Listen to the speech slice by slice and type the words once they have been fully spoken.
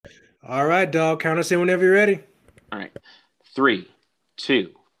All right, dog. Count us in whenever you're ready. All right. Three,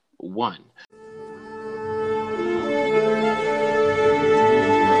 two, one.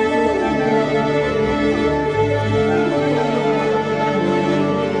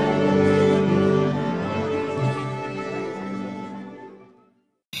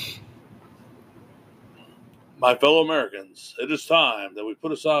 My fellow Americans, it is time that we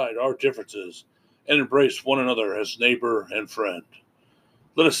put aside our differences and embrace one another as neighbor and friend.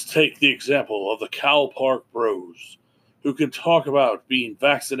 Let us take the example of the Cal Park Bros, who can talk about being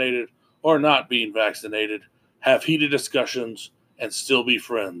vaccinated or not being vaccinated, have heated discussions, and still be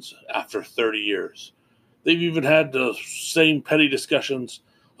friends after 30 years. They've even had the same petty discussions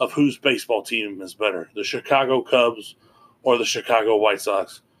of whose baseball team is better, the Chicago Cubs or the Chicago White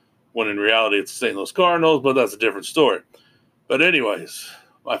Sox, when in reality it's the St. Louis Cardinals, but that's a different story. But, anyways,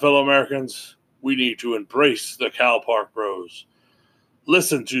 my fellow Americans, we need to embrace the Cal Park Bros.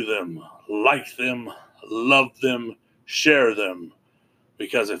 Listen to them, like them, love them, share them.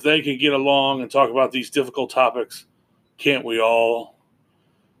 Because if they can get along and talk about these difficult topics, can't we all?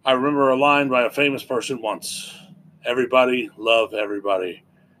 I remember a line by a famous person once: everybody love everybody.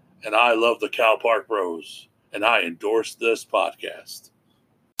 And I love the Cal Park Bros. And I endorse this podcast.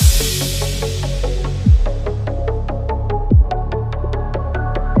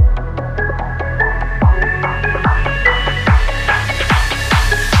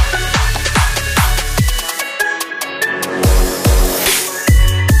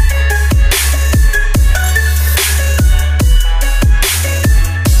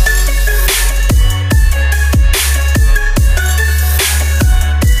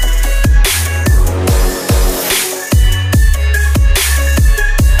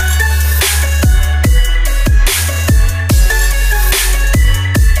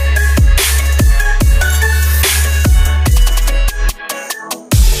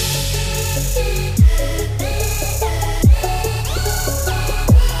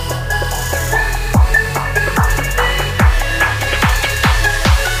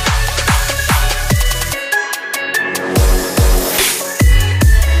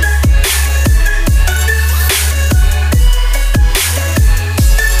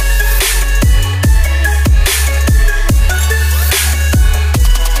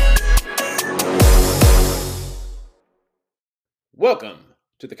 Welcome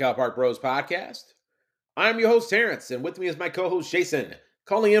to the Cal Park Bros podcast. I'm your host, Terrence, and with me is my co-host, Jason,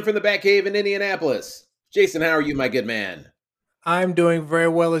 calling in from the Batcave in Indianapolis. Jason, how are you, my good man? I'm doing very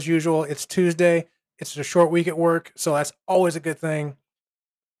well as usual. It's Tuesday. It's a short week at work, so that's always a good thing.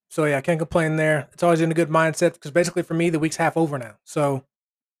 So yeah, I can't complain there. It's always in a good mindset because basically for me, the week's half over now. So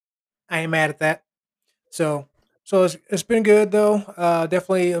I ain't mad at that. So it's been good though.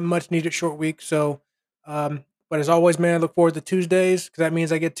 Definitely a much needed short week. So but as always, man, I look forward to Tuesdays because that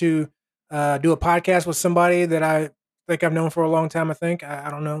means I get to do a podcast with somebody that I think I've known for a long time. I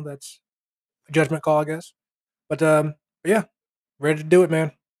don't know. That's a judgment call, I guess. But yeah, ready to do it,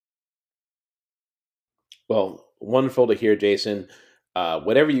 man. Well, wonderful to hear, Jason.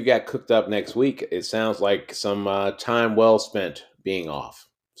 Whatever you got cooked up next week, it sounds like some time well spent being off.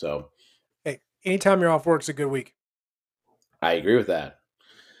 So Hey, anytime you're off work is a good week. I agree with that.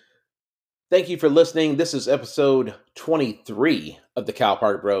 Thank you for listening. This is episode 23 of the Cal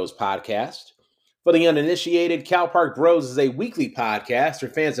Park Bros podcast. For the uninitiated, Cal Park Bros is a weekly podcast for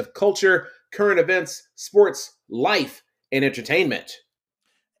fans of culture, current events, sports, life, and entertainment.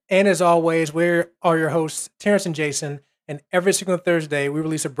 And as always, we are your hosts, Terrence and Jason. And every single Thursday, we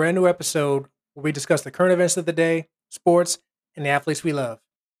release a brand new episode where we discuss the current events of the day, sports, and the athletes we love.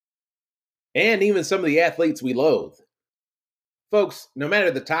 And even some of the athletes we loathe. Folks, no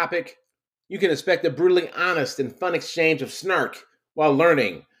matter the topic, you can expect a brutally honest and fun exchange of snark while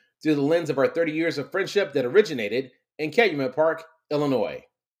learning through the lens of our 30 years of friendship that originated in Calumet Park, Illinois.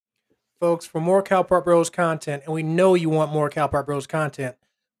 Folks, for more Cal Park Bros content, and we know you want more Cal Park Bros content,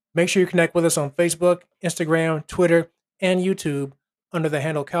 make sure you connect with us on Facebook, Instagram, Twitter, and YouTube under the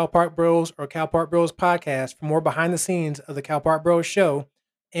handle Cal Park Bros or Cal Park Bros Podcast for more behind the scenes of the Cal Park Bros show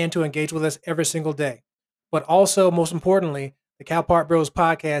and to engage with us every single day. But also, most importantly, the Cal Park Bros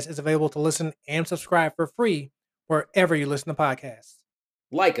Podcast is available to listen and subscribe for free wherever you listen to podcasts.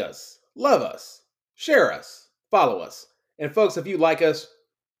 Like us, love us, share us, follow us. And folks, if you like us,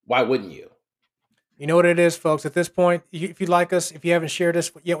 why wouldn't you? You know what it is, folks. At this point, if you like us, if you haven't shared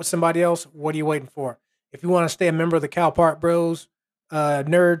us yet with somebody else, what are you waiting for? If you want to stay a member of the Cal Park Bros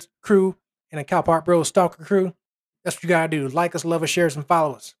Nerds crew and the Cal Park Bros Stalker crew, that's what you got to do. Like us, love us, share us, and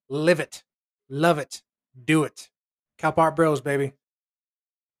follow us. Live it. Love it. Do it. Cal Park Bros, baby.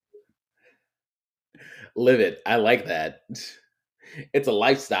 Live it. I like that. It's a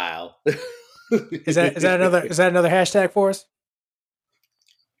lifestyle. Is that another hashtag for us?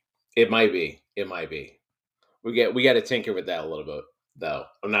 It might be. It might be. We got to tinker with that a little bit, though.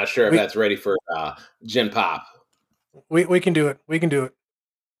 I'm not sure if that's ready for Gen Pop. We can do it. We can do it.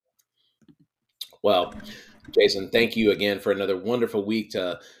 Well, Jason, thank you again for another wonderful week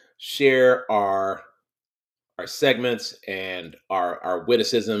to share our segments and our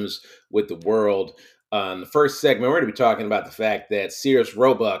witticisms with the world. The first segment, we're going to be talking about the fact that Sears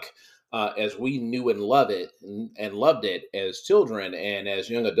Roebuck, as we knew and loved it as children and as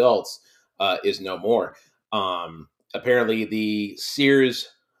young adults, is no more. Apparently, the Sears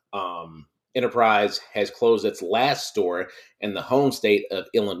enterprise has closed its last store in the home state of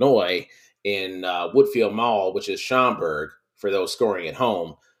Illinois in Woodfield Mall, which is Schaumburg, for those scoring at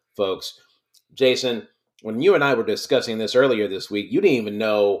home, folks. Jason, when you and I were discussing this earlier this week, you didn't even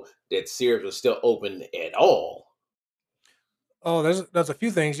know that Sears was still open at all. Oh, there's a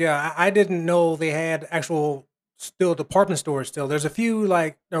few things. Yeah, I didn't know they had actual still department stores. Still, there's a few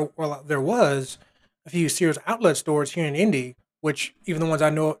there was a few Sears outlet stores here in Indy, which even the ones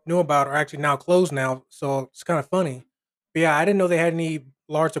I knew about are actually now closed now. So it's kind of funny. But yeah, I didn't know they had any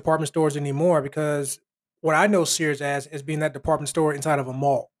large department stores anymore because what I know Sears as is being that department store inside of a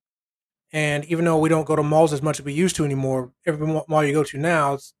mall. And even though we don't go to malls as much as we used to anymore, every mall you go to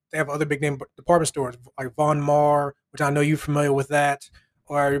now, they have other big name department stores like Von Maur, which I know you're familiar with that,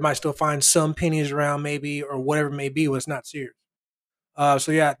 or you might still find some pennies around maybe, or whatever it may be, but it's not Sears.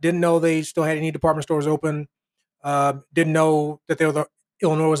 So yeah, didn't know they still had any department stores open. Didn't know that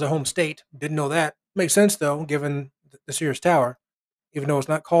Illinois was a home state. Didn't know that. Makes sense though, given the Sears Tower, even though it's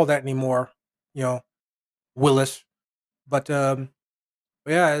not called that anymore. You know, Willis. But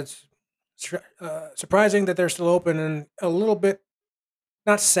yeah, it's surprising that they're still open, and a little bit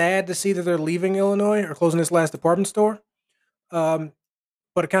not sad to see that they're leaving Illinois or closing this last department store. Um,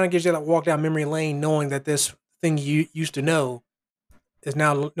 but it kind of gives you that walk down memory lane, knowing that this thing you used to know is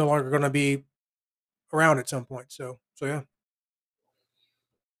now no longer going to be around at some point. So yeah.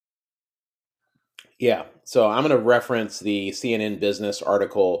 Yeah. So I'm going to reference the CNN Business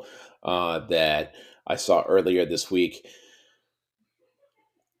article that I saw earlier this week.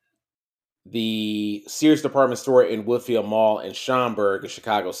 The Sears department store in Woodfield Mall in Schaumburg, a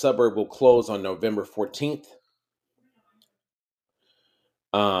Chicago suburb, will close on November 14th.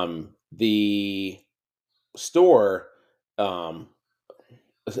 The store,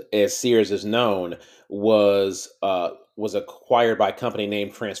 as Sears is known, was acquired by a company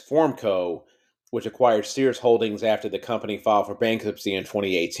named Transformco, which acquired Sears Holdings after the company filed for bankruptcy in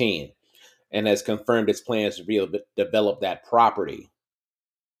 2018, and has confirmed its plans to redevelop that property.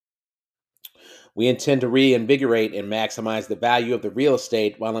 We intend to reinvigorate and maximize the value of the real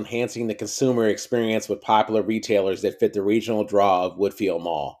estate while enhancing the consumer experience with popular retailers that fit the regional draw of Woodfield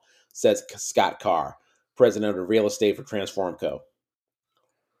Mall, says Scott Carr, president of real estate for Transformco.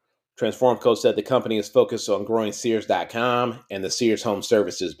 Transformco said the company is focused on growing Sears.com and the Sears Home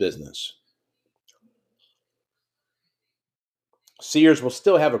Services business. Sears will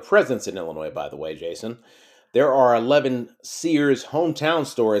still have a presence in Illinois, by the way, Jason. There are 11 Sears hometown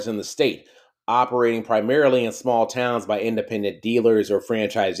stores in the state, operating primarily in small towns by independent dealers or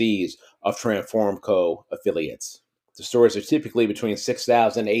franchisees of Transformco affiliates. The stores are typically between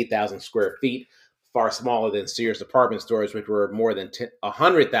 6,000 and 8,000 square feet, far smaller than Sears department stores, which were more than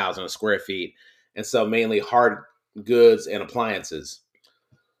 100,000 square feet, and sell mainly hard goods and appliances.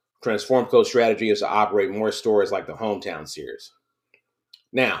 Transformco's strategy is to operate more stores like the hometown Sears.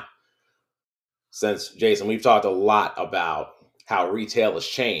 Now, since, Jason, we've talked a lot about how retail has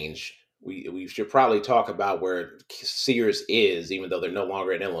changed, we should probably talk about where Sears is, even though they're no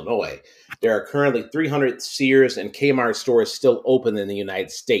longer in Illinois. There are currently 300 Sears and Kmart stores still open in the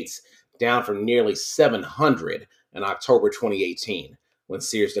United States, down from nearly 700 in October 2018, when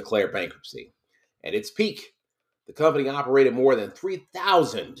Sears declared bankruptcy. At its peak, the company operated more than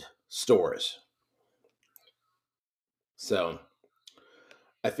 3,000 stores. So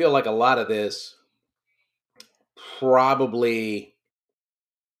I feel like a lot of this probably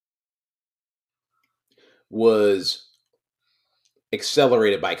was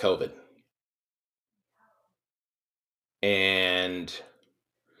accelerated by COVID. And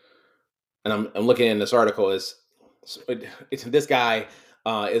I'm looking in this article, it's this guy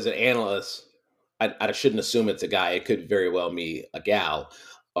is an analyst. I shouldn't assume it's a guy. It could very well be a gal,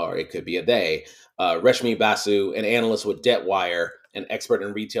 or it could be a they. Reshmi Basu, an analyst with DebtWire, an expert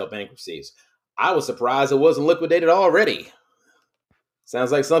in retail bankruptcies. I was surprised it wasn't liquidated already.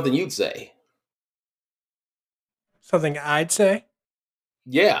 Sounds like something you'd say. Something I'd say?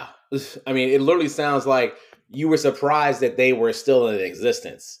 Yeah. I mean, it literally sounds like you were surprised that they were still in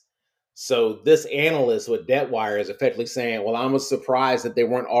existence. So this analyst with Debtwire is effectively saying, well, I'm surprised that they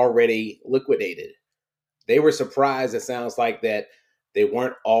weren't already liquidated. They were surprised, it sounds like, that they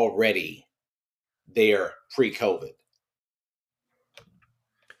weren't already there pre-COVID.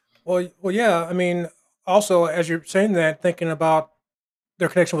 Well, yeah. I mean, also as you're saying that, thinking about their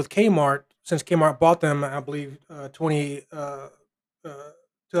connection with Kmart, since Kmart bought them, I believe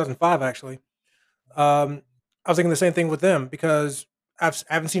 2005 actually. I was thinking the same thing with them because I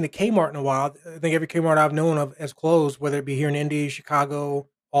haven't seen a Kmart in a while. I think every Kmart I've known of has closed, whether it be here in Indy, Chicago,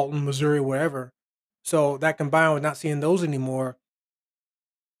 Alton, Missouri, wherever. So that combined with not seeing those anymore,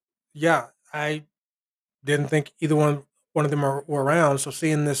 yeah, I didn't think either one of them were around. So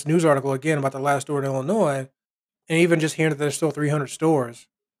seeing this news article again about the last store in Illinois, and even just hearing that there's still 300 stores,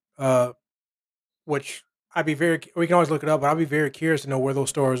 uh, which I'd be very. We can always look it up, but I'd be very curious to know where those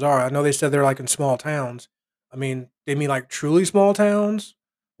stores are. I know they said they're like in small towns. I mean, they mean like truly small towns,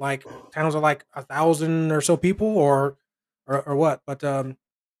 like towns of like 1,000 or so people, or what? But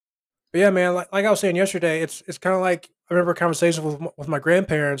yeah, man, like I was saying yesterday, it's kind of like I remember a conversation with my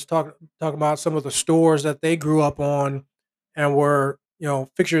grandparents talking about some of the stores that they grew up on, and were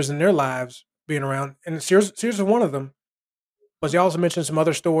fixtures in their lives being around, and Sears is one of them. But they also mentioned some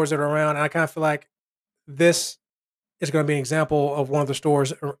other stores that are around, and I kind of feel like this is going to be an example of one of the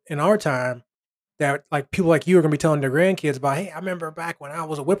stores in our time that like people like you are going to be telling their grandkids about. Hey, I remember back when I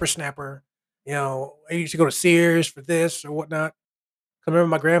was a whippersnapper. I used to go to Sears for this or whatnot. I remember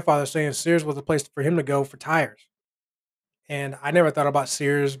my grandfather saying Sears was a place for him to go for tires, and I never thought about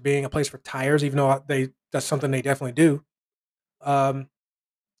Sears being a place for tires, even though that's something they definitely do. Um,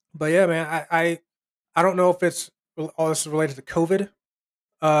 but yeah, man, I don't know if it's all this is related to COVID.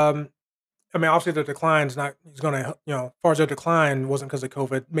 Um, I mean, obviously the decline's not. He's gonna, as far as their decline wasn't because of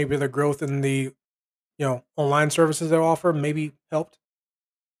COVID. Maybe their growth in the online services they offer maybe helped,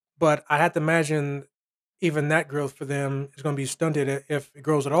 but I have to imagine even that growth for them is going to be stunted if it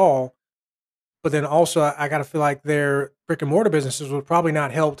grows at all. But then also, I got to feel like their brick and mortar businesses were probably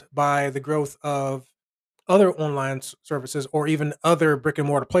not helped by the growth of other online services or even other brick and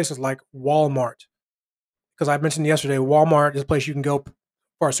mortar places like Walmart. Because I mentioned yesterday, Walmart is a place you can go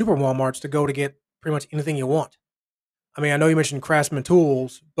for our super Walmarts to go to get pretty much anything you want. I mean, I know you mentioned Craftsman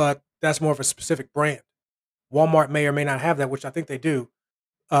Tools, but that's more of a specific brand. Walmart may or may not have that, which I think they do.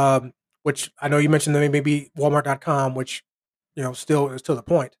 Um, which I know you mentioned that maybe Walmart.com, which still is to the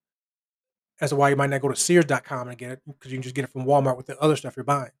point as to why you might not go to Sears.com and get it because you can just get it from Walmart with the other stuff you're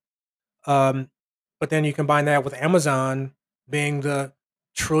buying. Um, but then you combine that with Amazon being the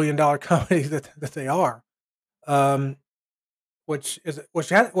 $1 trillion company that they are, um, what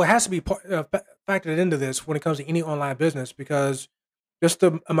has to be factored into this when it comes to any online business because just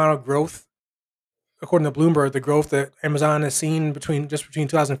the amount of growth, according to Bloomberg, the growth that Amazon has seen between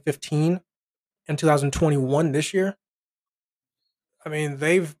 2015 and 2021 this year. I mean,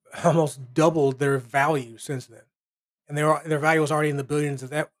 they've almost doubled their value since then, and their value was already in the billions at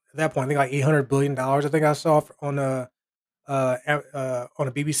that point. I think like $800 billion. I think I saw on a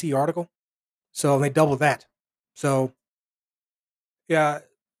BBC article. So they doubled that. So yeah,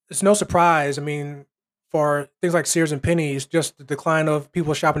 it's no surprise. I mean, for things like Sears and Penny's, just the decline of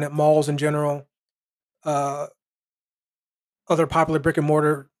people shopping at malls in general, uh, other popular brick and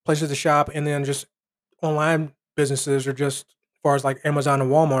mortar places to shop, and then just online businesses are just as far as like Amazon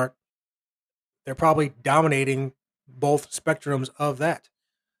and Walmart, they're probably dominating both spectrums of that.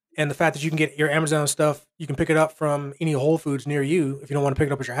 And the fact that you can get your Amazon stuff, you can pick it up from any Whole Foods near you if you don't want to pick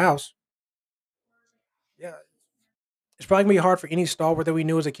it up at your house. Yeah, it's probably gonna be hard for any stalwart that we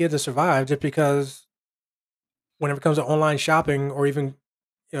knew as a kid to survive, just because whenever it comes to online shopping or even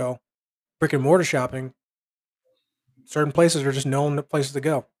you know brick and mortar shopping, certain places are just known places to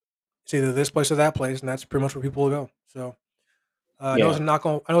go. It's either this place or that place, and that's pretty much where people will go. So Yeah. I know it's a knock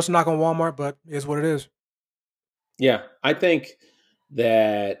on Walmart, but it is what it is. Yeah. I think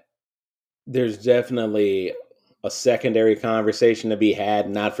that there's definitely a secondary conversation to be had,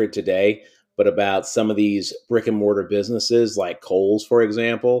 not for today, but about some of these brick and mortar businesses like Kohl's, for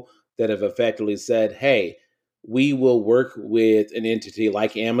example, that have effectively said, hey, we will work with an entity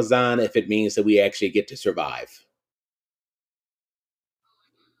like Amazon if it means that we actually get to survive.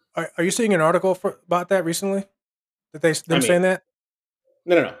 Are you seeing an article about that recently? That I them mean, saying that?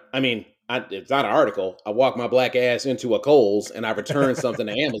 no. I mean, it's not an article. I walk my black ass into a Kohl's and I return something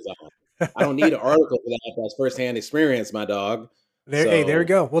to Amazon. I don't need an article for that. That's firsthand experience, my dog. There we So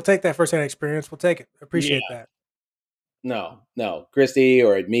go. We'll take that firsthand experience. We'll take it. yeah, Appreciate that. no. Christy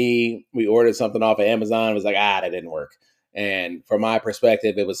or me, we ordered something off of Amazon. It was like, that didn't work. And from my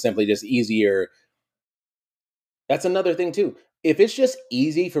perspective, it was simply just easier That's another thing too. If it's just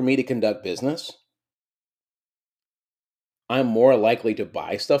easy for me to conduct business, I'm more likely to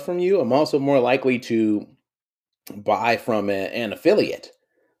buy stuff from you. I'm also more likely to buy from an affiliate.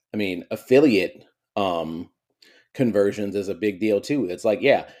 I mean, affiliate conversions is a big deal too. It's like,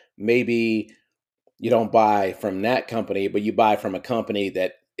 yeah, maybe you don't buy from that company, but you buy from a company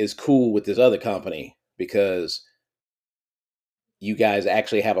that is cool with this other company because you guys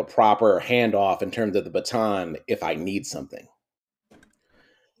actually have a proper handoff in terms of the baton if I need something.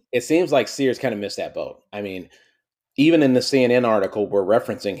 It seems like Sears kind of missed that boat. I mean, even in the CNN article we're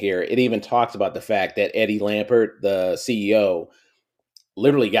referencing here, it even talks about the fact that Eddie Lampert, the CEO,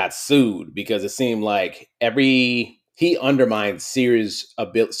 literally got sued because it seemed like he undermined Sears'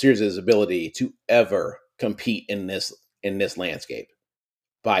 ability to ever compete in this landscape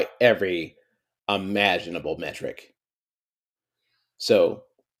by every imaginable metric. So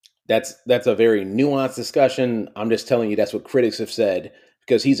that's a very nuanced discussion. I'm just telling you that's what critics have said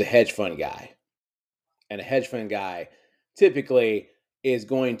because he's a hedge fund guy. And a hedge fund guy typically is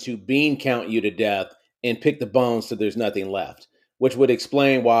going to bean count you to death and pick the bones so there's nothing left, which would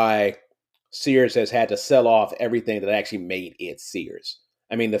explain why Sears has had to sell off everything that actually made it Sears.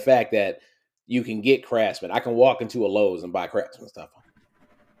 I mean, the fact that you can get Craftsman. I can walk into a Lowe's and buy Craftsman stuff.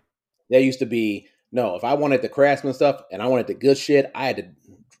 There used to be, no, if I wanted the Craftsman stuff and I wanted the good shit, I had to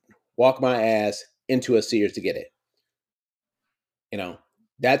walk my ass into a Sears to get it. You know,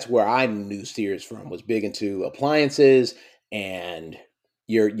 that's where I knew Sears from, was big into appliances and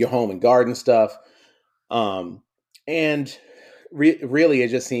your home and garden stuff. And really, it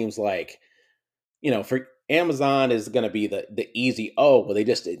just seems like, for Amazon is going to be the easy. Oh, well,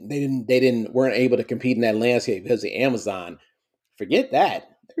 they weren't able to compete in that landscape because of Amazon. Forget that.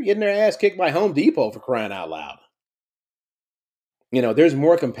 They're getting their ass kicked by Home Depot, for crying out loud. There's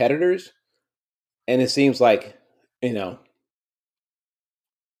more competitors, and it seems like,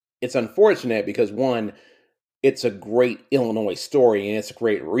 it's unfortunate because, one, it's a great Illinois story and it's a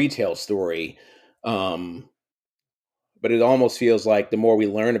great retail story. But it almost feels like the more we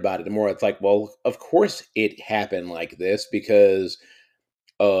learn about it, the more it's like, well, of course it happened like this because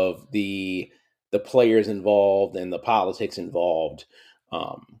of the players involved and the politics involved.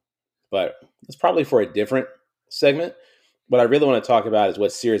 But it's probably for a different segment. What I really want to talk about is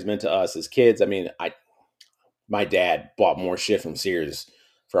what Sears meant to us as kids. I mean, my dad bought more shit from Sears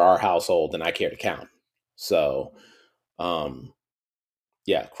for our household than I care to count. So,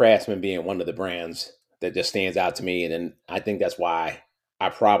 yeah, Craftsman being one of the brands that just stands out to me. And then I think that's why I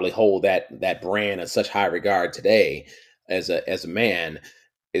probably hold that brand in such high regard today as a man,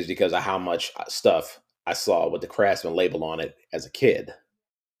 is because of how much stuff I saw with the Craftsman label on it as a kid.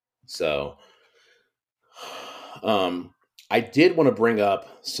 So, I did want to bring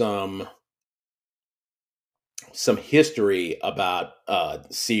up some history about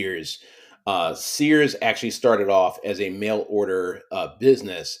Sears. Sears actually started off as a mail order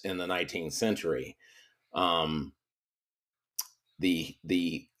business in the 19th century.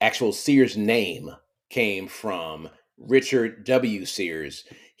 The actual Sears name came from Richard W. Sears.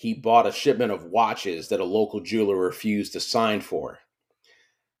 He bought a shipment of watches that a local jeweler refused to sign for.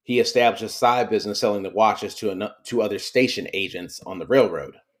 He established a side business selling the watches to other station agents on the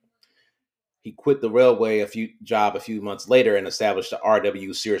railroad. He quit the railway job a few months later and established the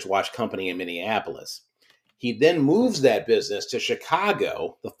R.W. Sears Watch Company in Minneapolis. He then moves that business to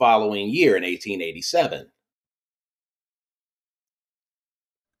Chicago the following year in 1887.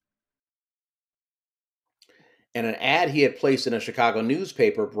 And an ad he had placed in a Chicago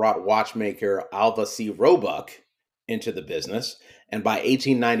newspaper brought watchmaker Alva C. Roebuck into the business. And by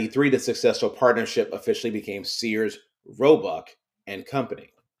 1893, the successful partnership officially became Sears, Roebuck and Company.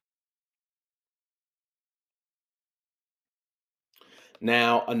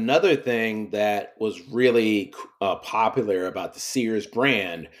 Now, another thing that was really popular about the Sears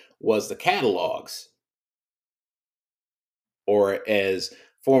brand was the catalogs. Or as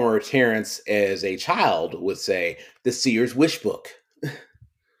former Terrence as a child would say, the Sears Wish Book.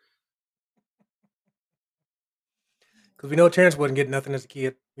 Because we know Terrence wasn't getting nothing as a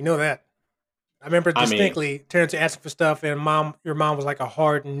kid. We know that. I remember distinctly Terrence asking for stuff, and your mom was like a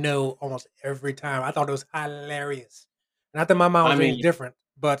hard no almost every time. I thought it was hilarious. Not that my mom was any different,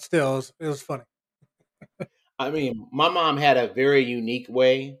 but still, it was funny. I mean, my mom had a very unique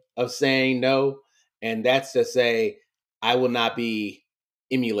way of saying no, and that's to say, I will not be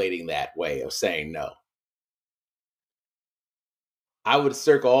emulating that way of saying no. I would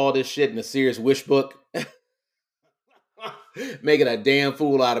circle all this shit in the Sears Wish Book, making a damn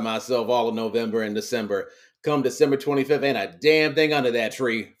fool out of myself all of November and December. Come December 25th, ain't a damn thing under that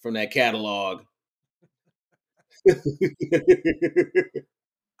tree from that catalog.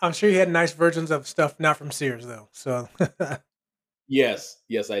 I'm sure you had nice versions of stuff not from Sears though. So Yes,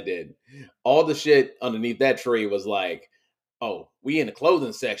 I did. All the shit underneath that tree was like, "Oh, we in the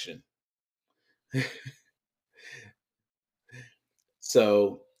clothing section."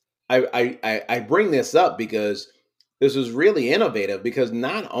 So I bring this up because this was really innovative because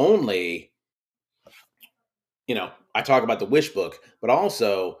not only, I talk about the wish book, but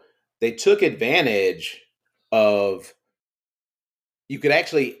also they took advantage of you could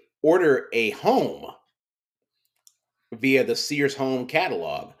actually order a home via the Sears home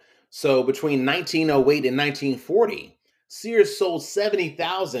catalog. So between 1908 and 1940, Sears sold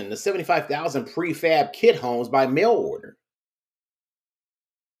 70,000 to 75,000 prefab kit homes by mail order.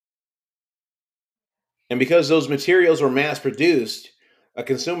 And because those materials were mass produced,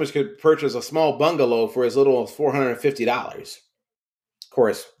 consumers could purchase a small bungalow for as little as $450. Of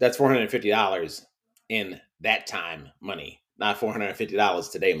course, that's $450 in that time money, not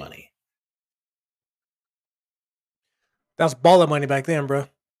 $450 today money. that was baller money back then, bro.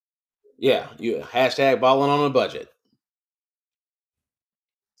 Yeah, you hashtag balling on a budget.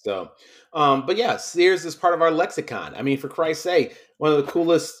 So, but yeah, Sears is part of our lexicon. I mean, for Christ's sake, one of the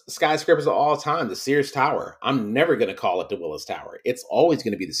coolest skyscrapers of all time, the Sears Tower. I'm never going to call it the Willis Tower. It's always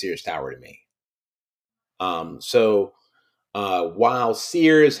going to be the Sears Tower to me. So while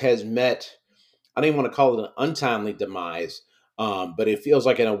Sears has met, I don't even want to call it an untimely demise, but it feels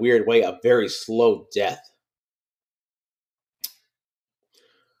like in a weird way, a very slow death.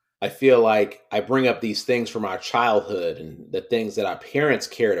 I feel like I bring up these things from our childhood and the things that our parents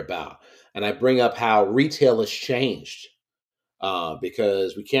cared about. And I bring up how retail has changed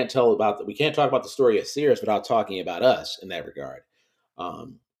because we can't talk about the story of Sears without talking about us in that regard.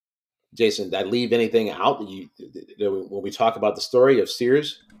 Jason, did I leave anything out when we talk about the story of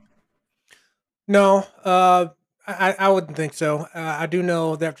Sears? No, I wouldn't think so. I do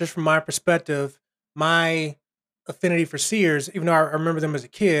know that just from my perspective, my affinity for Sears, even though I remember them as a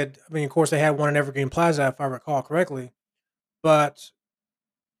kid. I mean, of course, they had one in Evergreen Plaza, if I recall correctly. But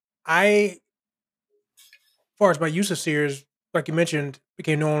as far as my use of Sears, like you mentioned,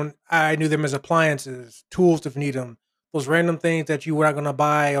 became known. I knew them as appliances, tools if you need them, those random things that you were not going to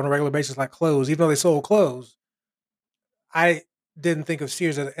buy on a regular basis, like clothes. Even though they sold clothes, I didn't think of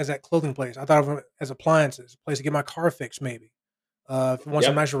Sears as that clothing place. I thought of them as appliances, a place to get my car fixed, maybe. If you want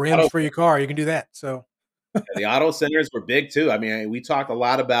some Yep. nice rims for your car, you can do that. So, The auto centers were big too. I mean, we talked a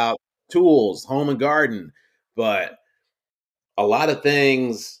lot about tools, home and garden, but a lot of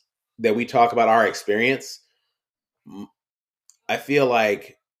things that we talk about our experience, I feel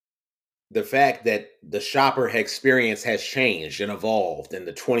like the fact that the shopper experience has changed and evolved in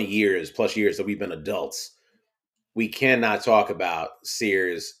the 20 years plus years that we've been adults. We cannot talk about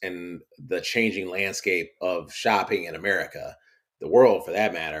Sears and the changing landscape of shopping in America, the world for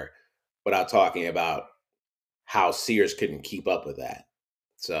that matter, without talking about how Sears couldn't keep up with that.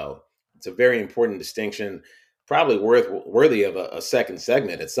 So it's a very important distinction, probably worthy of a second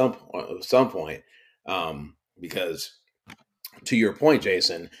segment at some point, because to your point,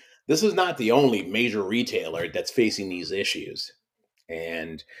 Jason, this is not the only major retailer that's facing these issues.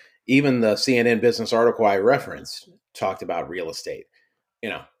 And even the CNN business article I referenced talked about real estate.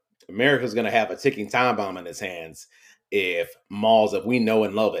 You know, America's going to have a ticking time bomb in its hands if malls that we know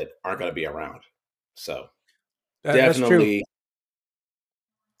and love it aren't going to be around. So that's true. definitely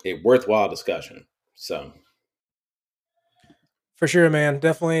a worthwhile discussion. So For sure, man.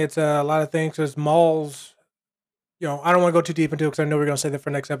 Definitely, it's a lot of things. Because malls, I don't want to go too deep into it because I know we're going to say that for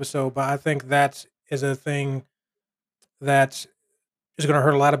next episode. But I think that is a thing that is going to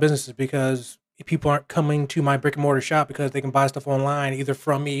hurt a lot of businesses because people aren't coming to my brick and mortar shop because they can buy stuff online either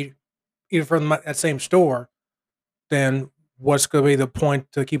from me, either from that same store. Then what's going to be the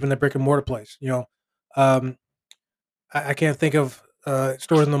point to keeping the brick and mortar place? Um, I can't think of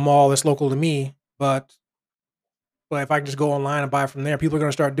stores in the mall that's local to me, but if I can just go online and buy from there, people are going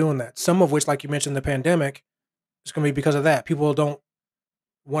to start doing that. Some of which, like you mentioned, the pandemic, it's going to be because of that. People don't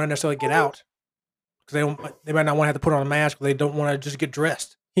want to necessarily get out because they might not want to have to put on a mask. Or they don't want to just get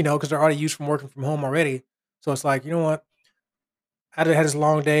dressed, because they're already used from working from home already. So it's like, you know what? I had this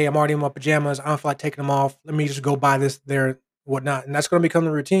long day. I'm already in my pajamas. I don't feel like taking them off. Let me just go buy this, there, whatnot. And that's going to become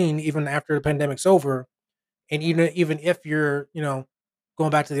the routine even after the pandemic's over. And even if you're, going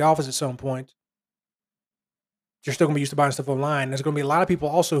back to the office at some point, you're still going to be used to buying stuff online. There's going to be a lot of people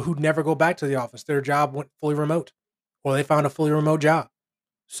also who never go back to the office. Their job went fully remote, or they found a fully remote job.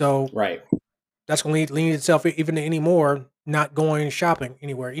 So right. that's going to lean itself even to any more not going shopping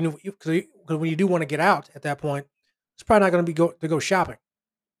anywhere. Because when you do want to get out at that point, it's probably not going to be to go shopping.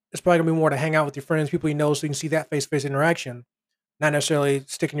 it's probably gonna be more to hang out with your friends, people you know, so you can see that face-to-face interaction, not necessarily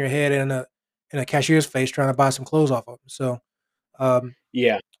sticking your head in a cashier's face trying to buy some clothes off of them. Um,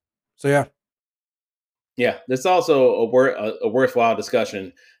 Yeah. so yeah, Yeah. There's also a worthwhile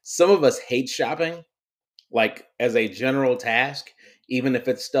discussion. Some of us hate shopping, like as a general task, even if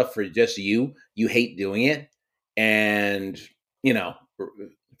it's stuff for just you hate doing it. And, you know,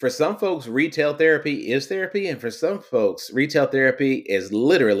 for some folks, retail therapy is therapy. And for some folks, retail therapy is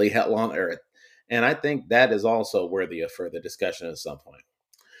literally hell on earth. And I think that is also worthy of further discussion at some point.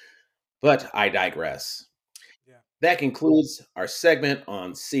 But I digress. yeah. That concludes our segment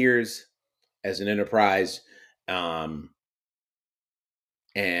on Sears as an enterprise. Um,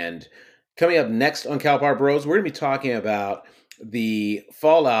 and coming up next on CalPAR Bros, we're going to be talking about the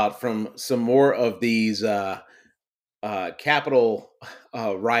fallout from some more of these Capitol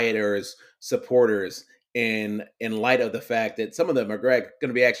rioters, supporters, in light of the fact that some of them are going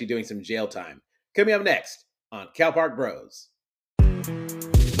to be actually doing some jail time. Coming up next on CalPAR Bros.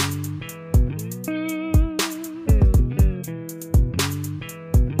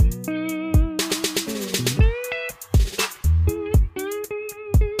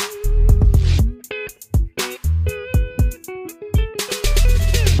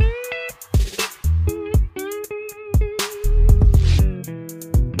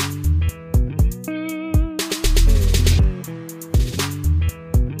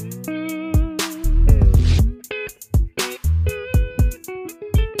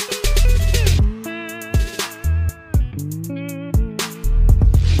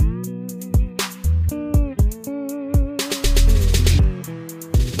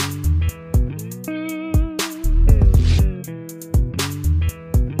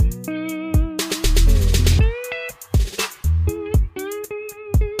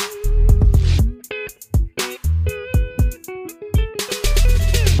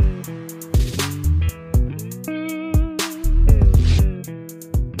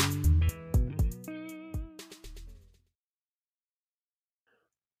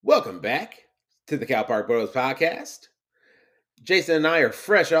 Welcome back to the CalPAR Bros podcast. Jason and I are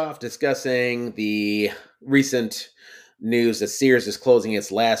fresh off discussing the recent news that Sears is closing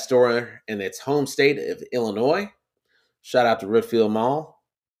its last store in its home state of Illinois. Shout out to Rootfield Mall.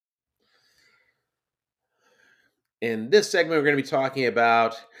 In this segment, we're going to be talking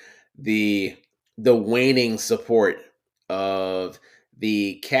about the waning support of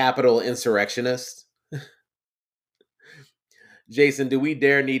the Capitol insurrectionists. Jason, do we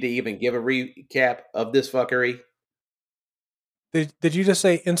dare need to even give a recap of this fuckery? Did you just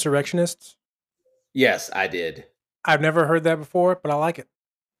say insurrectionists? Yes, I did. I've never heard that before, but I like it.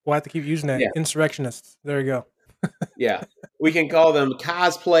 We'll have to keep using that. Yeah. Insurrectionists. There you go. Yeah. We can call them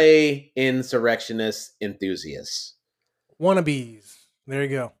cosplay insurrectionist enthusiasts. Wannabes. There you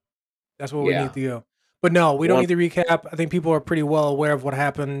go. That's what we Yeah. need to go. But no, we don't need to recap. I think people are pretty well aware of what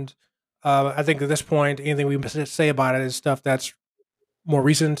happened. I think at this point, anything we say about it is stuff that's more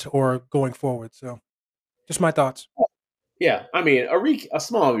recent or going forward. So, just my thoughts. Yeah, I mean, a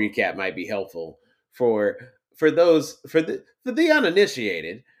small recap might be helpful for the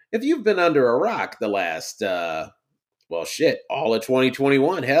uninitiated. If you've been under a rock the last all of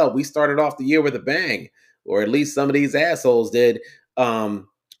 2021, hell, we started off the year with a bang, or at least some of these assholes did.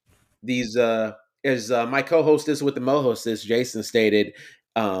 These as my co-hostess with the mo-hostess, Jason stated,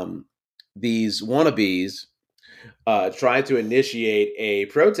 these wannabes tried to initiate a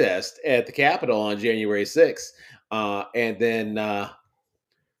protest at the Capitol on January 6th. And then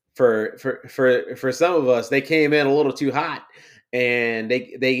for some of us, they came in a little too hot, and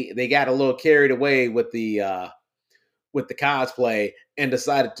they got a little carried away with the cosplay and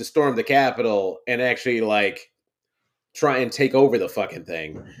decided to storm the Capitol and actually like try and take over the fucking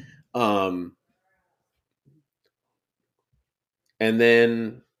thing. And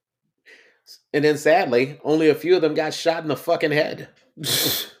then sadly, only a few of them got shot in the fucking head.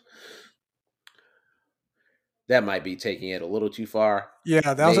 That might be taking it a little too far.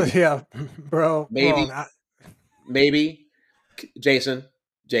 Yeah, that was bro. Maybe, Jason.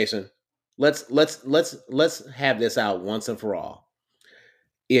 Let's have this out once and for all.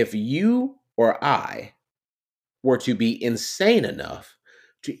 If you or I were to be insane enough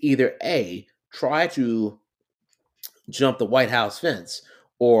to either A, try to jump the White House fence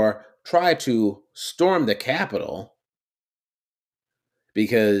or try to storm the Capitol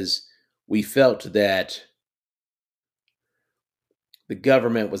because we felt that the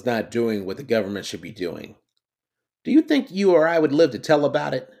government was not doing what the government should be doing, do you think you or I would live to tell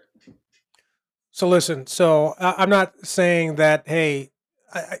about it? So listen, I'm not saying that, hey,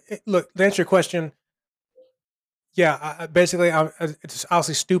 look, to answer your question, Yeah, it's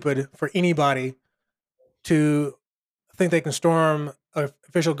obviously stupid for anybody to think they can storm an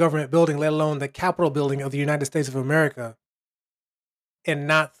official government building, let alone the Capitol building of the United States of America, and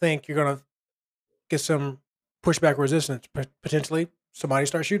not think you're going to get some pushback resistance. Potentially, somebody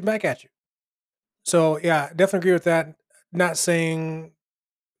start shooting back at you. So, yeah, definitely agree with that. Not saying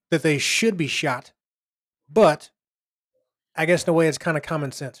that they should be shot, but I guess in a way it's kind of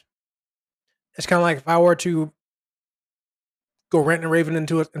common sense. It's kind of like if I were to go ranting and raving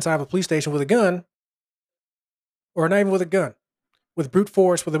inside of a police station with a gun, or not even with a gun, with brute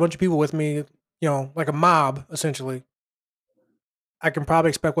force, with a bunch of people with me, like a mob, essentially, I can probably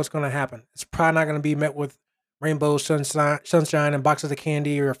expect what's going to happen. It's probably not going to be met with rainbows, sunshine, and boxes of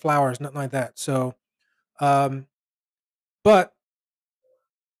candy or flowers, nothing like that. So, um, but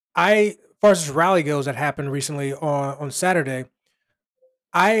as far as this rally goes that happened recently on Saturday,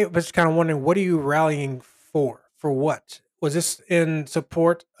 I was kind of wondering, what are you rallying for? For what? Was this in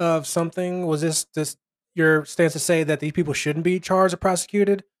support of something? Was this your stance to say that these people shouldn't be charged or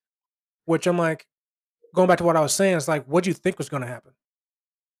prosecuted? Which I'm like, going back to what I was saying, it's like, what do you think was going to happen?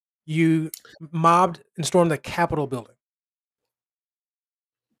 You mobbed and stormed the Capitol building,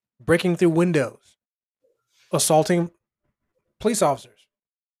 breaking through windows, assaulting police officers,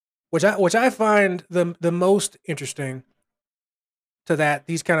 which I find the most interesting to that.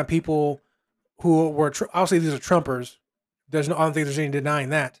 These kind of people who were obviously these are Trumpers. I don't think there's any denying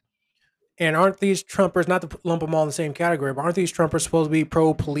that. And aren't these Trumpers, not to lump them all in the same category, but aren't these Trumpers supposed to be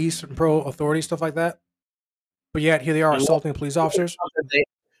pro police and pro authority, stuff like that? But yet here they are assaulting police officers.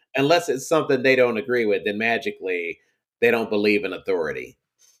 Unless it's something they don't agree with, then magically they don't believe in authority.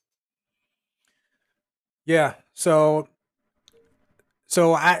 Yeah. So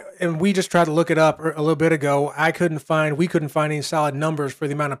we just tried to look it up a little bit ago. We couldn't find any solid numbers for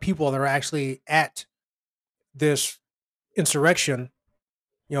the amount of people that are actually at this insurrection.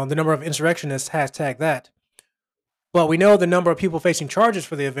 The number of insurrectionists, hashtag that. But we know the number of people facing charges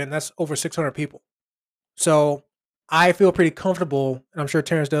for the event, that's over 600 people. So I feel pretty comfortable, and I'm sure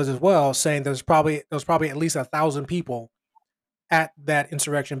Terrence does as well, saying there was probably at least 1,000 people at that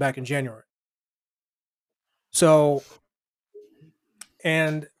insurrection back in January. So,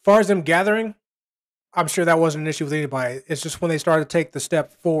 and as far as them gathering, I'm sure that wasn't an issue with anybody. It's just when they started to take the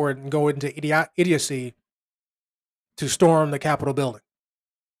step forward and go into idiocy to storm the Capitol building.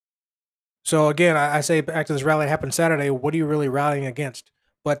 So again, I say back to this rally that happened Saturday, what are you really rallying against?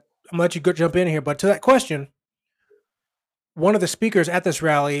 But I'm going to let you go jump in here. But to that question, one of the speakers at this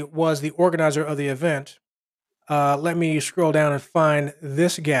rally was the organizer of the event. Let me scroll down and find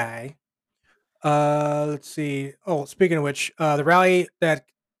this guy. Let's see. Oh, speaking of which, the rally that,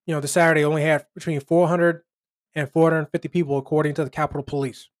 the Saturday only had between 400 and 450 people, according to the Capitol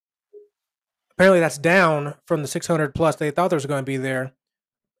Police. Apparently that's down from the 600 plus they thought there was going to be there.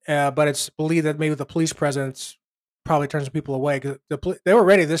 But it's believed that maybe the police presence probably turns people away, because they were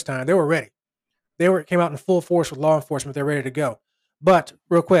ready this time. They were ready. Came out in full force with law enforcement. They're ready to go. But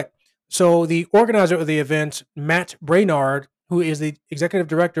real quick, so the organizer of the event, Matt Braynard, who is the executive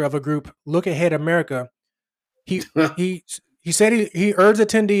director of a group, Look Ahead America, he said he urged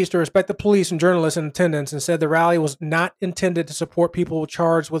attendees to respect the police and journalists in attendance, and said the rally was not intended to support people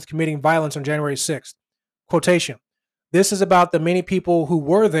charged with committing violence on January 6th. Quotation: "This is about the many people who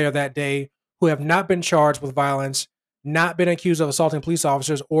were there that day who have not been charged with violence, not been accused of assaulting police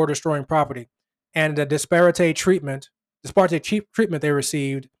officers or destroying property, and the disparate treatment they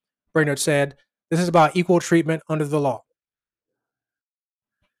received," Brainerd said. "This is about equal treatment under the law."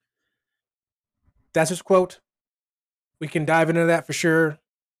 That's his quote. We can dive into that for sure.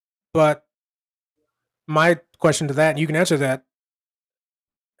 But my question to that, and you can answer that.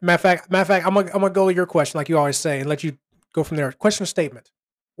 Matter of fact, I'm gonna go with your question, like you always say, and let you go from there. Question or statement?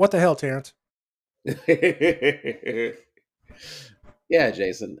 What the hell, Terrence? Yeah,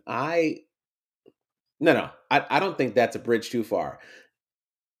 Jason. I don't think that's a bridge too far.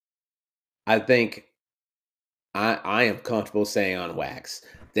 I think I am comfortable saying on wax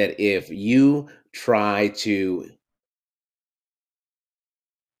that if you try to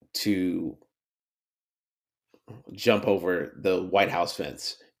jump over the White House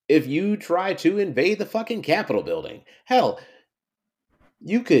fence, if you try to invade the fucking Capitol building, hell,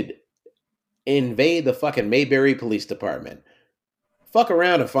 you could invade the fucking Mayberry Police Department. Fuck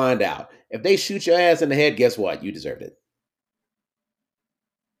around and find out. If they shoot your ass in the head, guess what? You deserved it.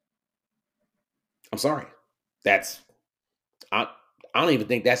 I'm sorry. I don't even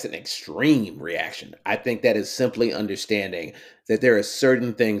think that's an extreme reaction. I think that is simply understanding that there are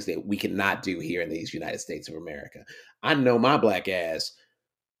certain things that we cannot do here in these United States of America. I know my black ass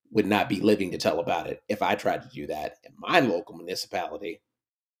would not be living to tell about it if I tried to do that in my local municipality.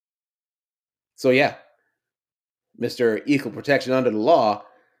 So yeah, Mr. Equal Protection Under the Law,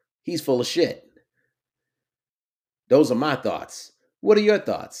 he's full of shit. Those are my thoughts. What are your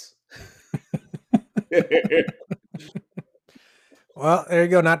thoughts? Well, there you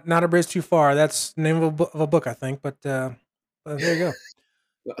go. Not a bridge too far. That's the name of a book, I think. But there you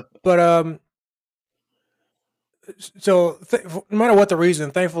go. But so no matter what the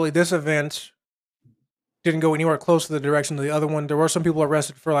reason, thankfully this event didn't go anywhere close to the direction of the other one. There were some people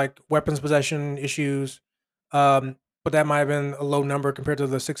arrested for like weapons possession issues, but that might have been a low number compared to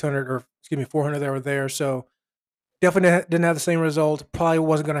the 600 or 400 that were there. So definitely didn't have the same result. Probably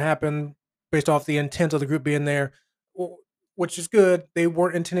wasn't going to happen based off the intent of the group being there, which is good. They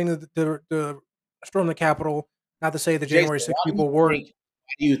weren't intending to storm the Capitol. Not to say the January 6th people were.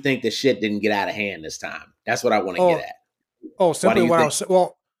 Why do you think the shit didn't get out of hand this time? That's what I want to get at. Simply what I was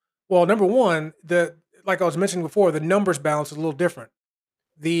well, number one, like I was mentioning before, the numbers balance is a little different.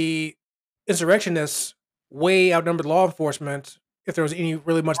 The insurrectionists way outnumbered law enforcement if there was any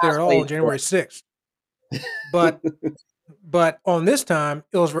really much there at all on January 6th. But on this time,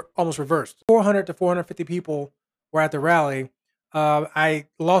 it was almost reversed. 400 to 450 people were at the rally. I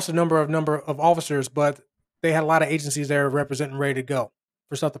lost a number of officers, but they had a lot of agencies there representing ready to go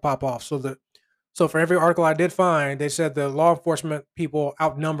for stuff to pop off. So for every article I did find, they said the law enforcement people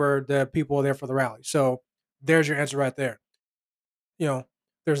outnumbered the people there for the rally. So there's your answer right there.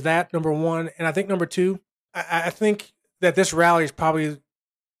 There's that, number one. And I think number two, I think that this rally is probably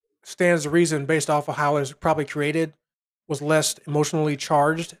stands to reason based off of how it was probably created, was less emotionally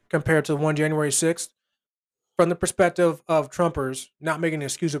charged compared to the one January 6th. From the perspective of Trumpers, not making an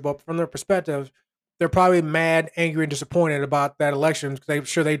excuse, but from their perspective, they're probably mad, angry, and disappointed about that election because I'm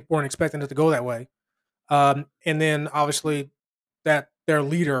sure they weren't expecting it to go that way. And then obviously that their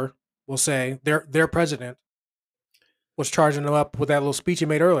leader will say, their president was charging them up with that little speech he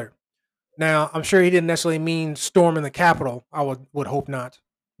made earlier. Now, I'm sure he didn't necessarily mean storming the Capitol. I would hope not.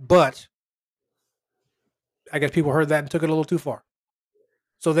 But I guess people heard that and took it a little too far.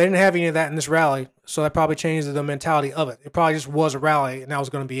 So they didn't have any of that in this rally. So that probably changed the mentality of it. It probably just was a rally and that was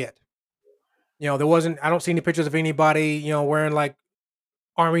going to be it. There wasn't, I don't see any pictures of anybody, wearing like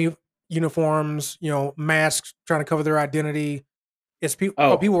army uniforms, masks, trying to cover their identity. It's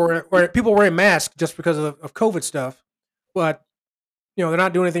people people wearing masks just because of COVID stuff. But, they're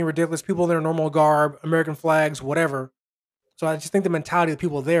not doing anything ridiculous. People in their normal garb, American flags, whatever. So I just think the mentality of the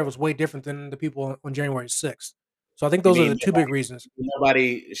people there was way different than the people on January 6th. So I think those are the two big reasons.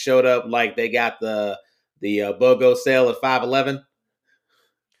 Nobody showed up like they got the BOGO sale at 511.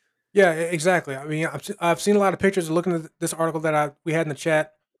 Yeah, exactly. I mean, I've seen a lot of pictures looking at this article that we had in the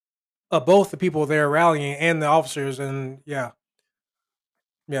chat of both the people there rallying and the officers, and yeah,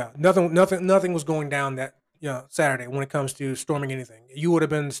 nothing was going down that Saturday when it comes to storming anything. You would have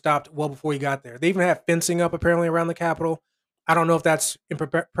been stopped well before you got there. They even have fencing up apparently around the Capitol. I don't know if that's in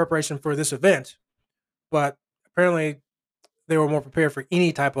preparation for this event, but apparently they were more prepared for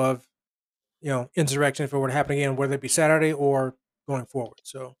any type of insurrection if it were to happen again, whether it be Saturday or going forward.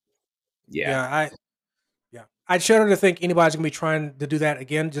 So I'd shudder to think anybody's gonna be trying to do that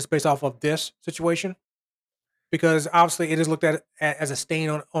again just based off of this situation, because obviously it is looked at as a stain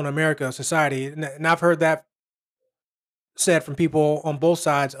on America society, and I've heard that said from people on both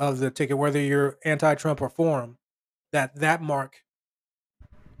sides of the ticket, whether you're anti-Trump or for him, that mark,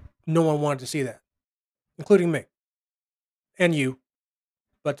 no one wanted to see that, including me and you.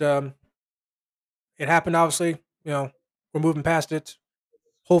 But it happened. Obviously, we're moving past it.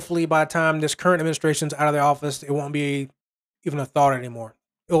 Hopefully, by the time this current administration's out of the office, it won't be even a thought anymore.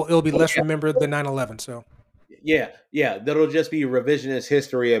 It'll be less remembered than 9/11. So. Yeah, that'll just be revisionist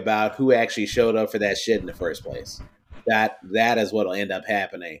history about who actually showed up for that shit in the first place. That is what'll end up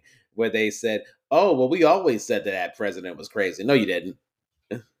happening, where they said, "Oh, well, we always said that president was crazy." No, you didn't.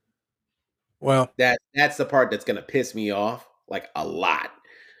 Well, that's the part that's gonna piss me off like a lot.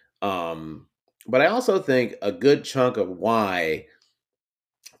 But I also think a good chunk of why.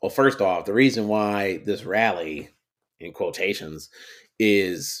 Well, first off, the reason why this rally, in quotations,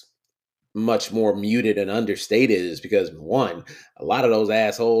 is much more muted and understated is because, one, a lot of those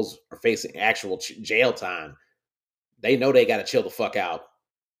assholes are facing actual jail time. They know they got to chill the fuck out.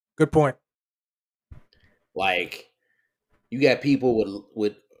 Good point. Like, you got people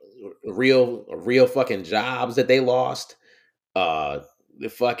with real fucking jobs that they lost, the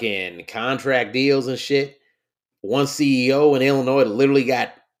fucking contract deals and shit. One CEO in Illinois literally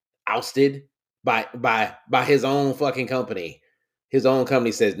got ousted by his own fucking company. His own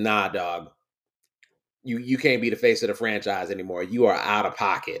company says, "Nah, dog, you can't be the face of the franchise anymore. You are out of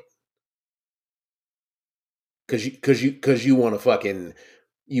pocket because you want to fucking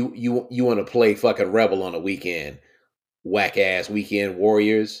you want to play fucking Rebel on a weekend, whack ass weekend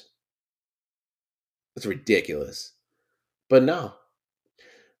warriors. It's ridiculous. But no,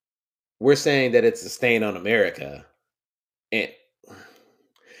 we're saying that it's a stain on America, and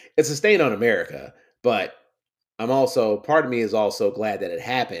it's a stain on America. But part of me is also glad that it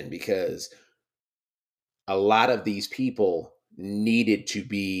happened because a lot of these people needed to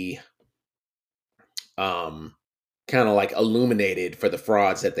be kind of like illuminated for the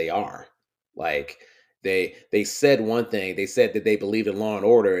frauds that they are. Like they said one thing, they said that they believed in law and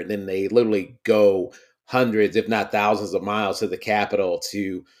order, and then they literally go hundreds, if not thousands of miles to the Capitol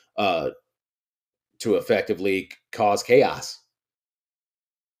to effectively cause chaos.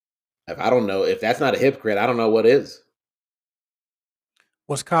 If I don't know, if that's not a hypocrite, I don't know what is.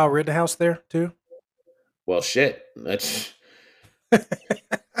 Was Kyle Rittenhouse there too? Well, shit. That's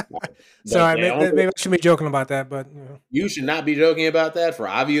sorry, maybe I should be joking about that, but you should not be joking about that for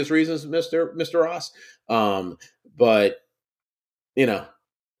obvious reasons, Mr. Ross. But you know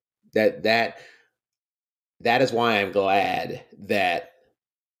that is why I'm glad that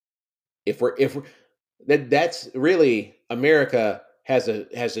if we're that's really America has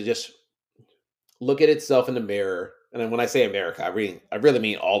to just look at itself in the mirror. And then when I say America, I really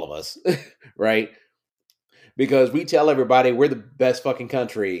mean all of us, right? Because we tell everybody we're the best fucking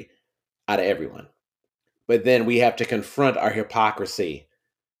country out of everyone. But then we have to confront our hypocrisy.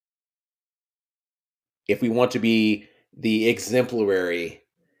 If we want to be the exemplary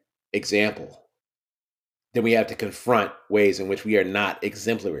example, then we have to confront ways in which we are not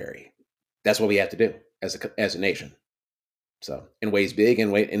exemplary. That's what we have to do as a nation. So, in ways big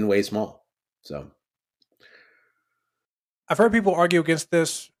and in ways small. So, I've heard people argue against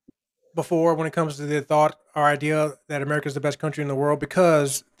this before when it comes to the thought or idea that America is the best country in the world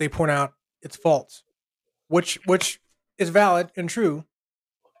because they point out its faults, which is valid and true.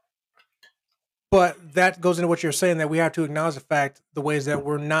 But that goes into what you're saying, that we have to acknowledge the fact, the ways that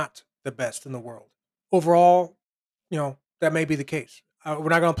we're not the best in the world. Overall, that may be the case. We're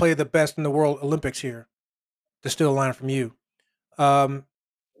not going to play the best in the world Olympics here, to steal a line from you. But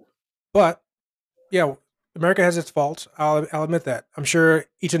yeah, America has its faults. I'll admit that. I'm sure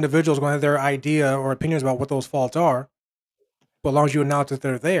each individual is going to have their idea or opinions about what those faults are. But as long as you acknowledge that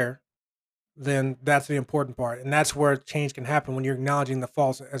they're there, then that's the important part. And that's where change can happen, when you're acknowledging the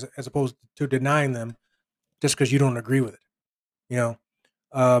faults as opposed to denying them just because you don't agree with it.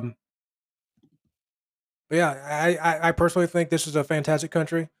 But yeah, I personally think this is a fantastic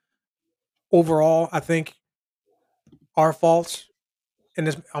country. Overall, I think our faults, and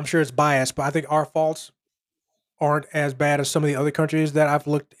this, I'm sure it's biased, but I think our faults aren't as bad as some of the other countries that I've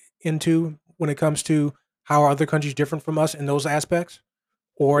looked into when it comes to how are other countries different from us in those aspects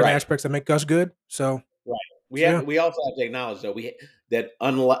or in aspects that make us good. So we also have to acknowledge though that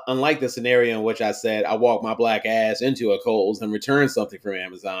unlike the scenario in which I said I walked my black ass into a Kohl's and returned something from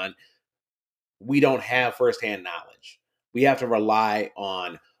Amazon, we don't have firsthand knowledge. We have to rely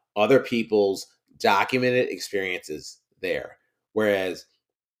on other people's documented experiences there. Whereas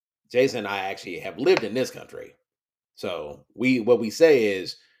Jason and I actually have lived in this country. So what we say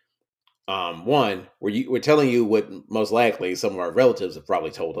is, one, we're telling you what most likely some of our relatives have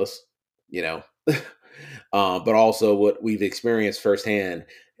probably told us, but also what we've experienced firsthand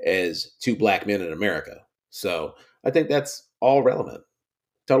as two black men in America. So I think that's all relevant.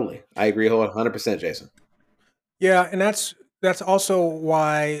 Totally. I agree 100%, Jason. Yeah, and that's also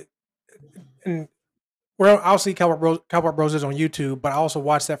why, and I'll see Cowboy Bros is on YouTube, but I also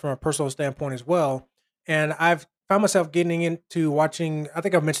watch that from a personal standpoint as well. And I've found myself getting into watching, I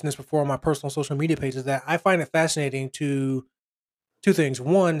think I've mentioned this before on my personal social media pages, that I find it fascinating to two things.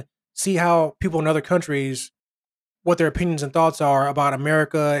 One, see how people in other countries, what their opinions and thoughts are about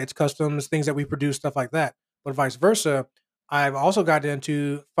America, its customs, things that we produce, stuff like that. But vice versa, I've also gotten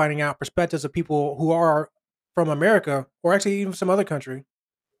into finding out perspectives of people who are from America, or actually even some other country,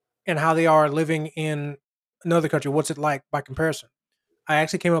 and how they are living in another country. What's it like by comparison? I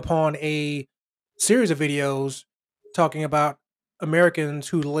actually came upon a series of videos talking about Americans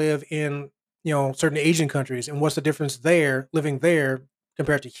who live in, certain Asian countries and what's the difference there, living there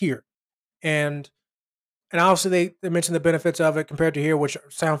compared to here. And obviously they mentioned the benefits of it compared to here, which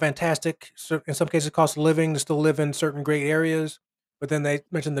sound fantastic. So in some cases, cost of living to still live in certain great areas. But then they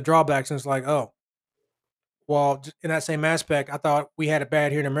mentioned the drawbacks, and it's like, oh, well, in that same aspect, I thought we had it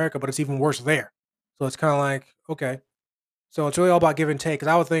bad here in America, but it's even worse there. So it's kind of like, okay. So it's really all about give and take.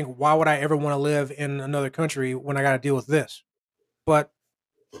 Because I would think, why would I ever want to live in another country when I got to deal with this? But,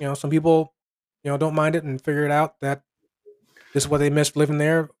 some people don't mind it and figure it out that this is what they missed living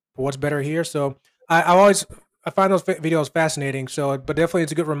there, but what's better here. So I find those videos fascinating. So, but definitely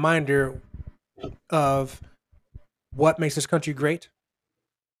it's a good reminder of what makes this country great.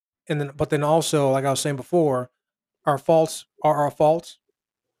 But then also, like I was saying before, our faults are our faults,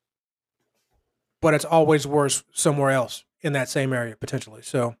 but it's always worse somewhere else in that same area potentially.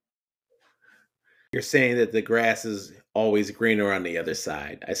 So You're saying that the grass is always greener on the other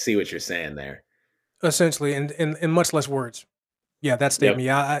side. I see what you're saying there. essentially, in much less words, yeah, that Yep. statement,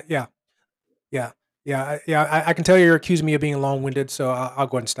 I can tell you're accusing me of being long-winded, so I'll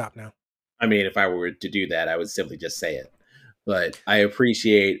go ahead and stop now. I mean, if I were to do that, I would simply just say it. But I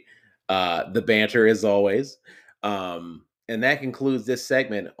appreciate the banter as always. And that concludes this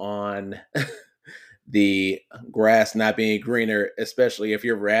segment on the grass not being greener, especially if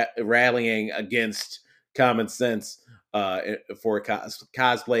you're rallying against common sense for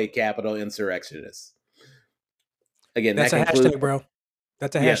cosplay capital insurrectionists. Again, That's that a concludes hashtag, bro.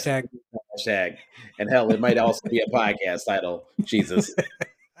 That's a Yes. hashtag. hashtag. And hell, it might also be a podcast title. Jesus.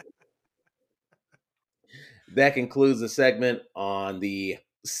 That concludes the segment on the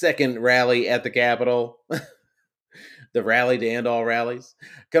second rally at the Capitol. The rally to end all rallies.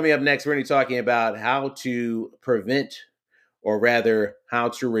 Coming up next, we're going to be talking about how to prevent, or rather, how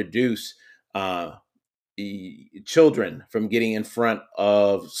to reduce children from getting in front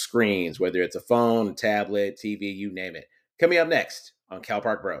of screens, whether it's a phone, a tablet, TV, you name it. Coming up next on Cal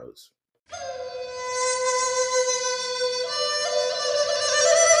Park Bros.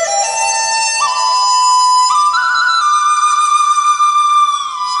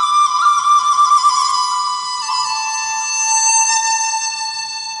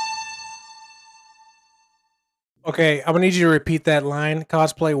 Okay, I'm gonna need you to repeat that line.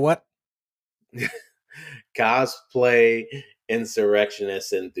 Cosplay what? Cosplay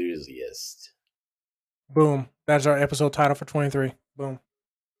insurrectionist enthusiast. Boom. That's our episode title for 23. Boom.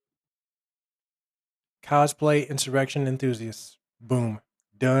 Cosplay insurrection enthusiasts. Boom.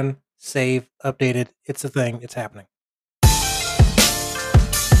 Done. Save. Updated. It's a thing. It's happening.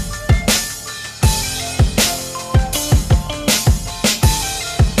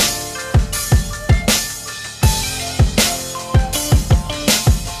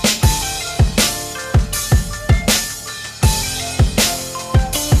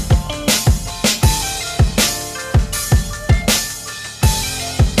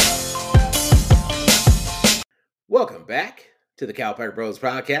 Welcome back to the Cal Park Bros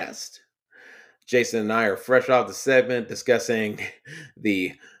podcast. Jason and I are fresh off the segment discussing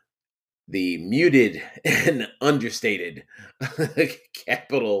the muted and understated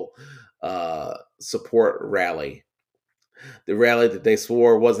Capitol support rally. The rally that they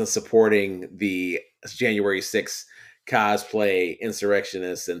swore wasn't supporting the January 6th cosplay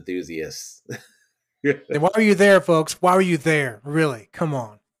insurrectionist enthusiasts. Then why were you there, folks? Why were you there? Really? Come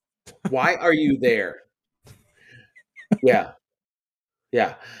on. Why are you there? Yeah.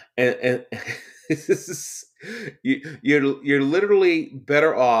 And this is, you're literally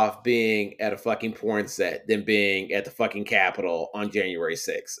better off being at a fucking porn set than being at the fucking Capitol on January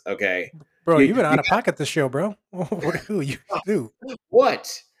 6th. Okay, Bro, you've been out of pocket this show, bro. Who you do?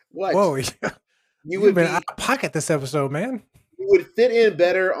 What? Whoa, You you've would been be, out of pocket this episode, man. you would fit in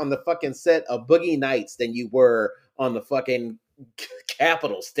better on the fucking set of Boogie Nights than you were on the fucking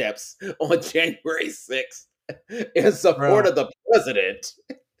Capitol steps on January 6th in support of the president.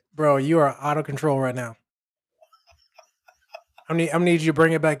 Bro, you are out of control right now. I'm gonna need you to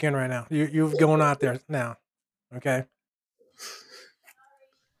bring it back in right now. You're going out there now. Okay.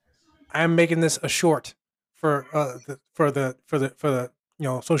 I am making this a short for the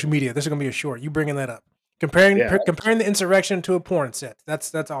social media. This is gonna be a short. You bringing that up? Comparing the insurrection to a porn set.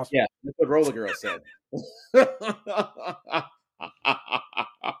 That's awesome. Yeah, that's what Roller Girl said.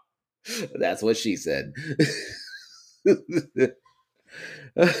 That's what she said.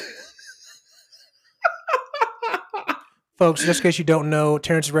 Folks, just in case you don't know,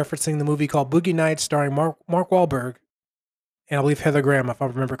 Terrence is referencing the movie called Boogie Nights starring Mark Wahlberg and I believe Heather Graham, if I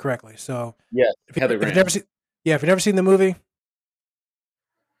remember correctly. So yeah, Heather Graham. If you've never seen the movie,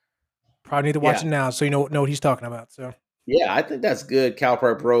 probably need to watch it now so you know what he's talking about. So yeah, I think that's good Cal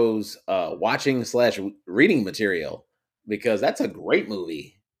Park Bros watching/reading material because that's a great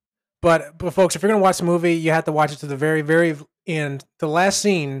movie. But folks, if you're gonna watch the movie, you have to watch it to the very, very end, the last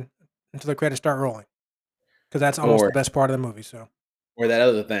scene, until the credits start rolling, because that's almost the best part of the movie. So, or that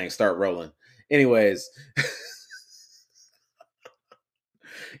other thing, start rolling. Anyways,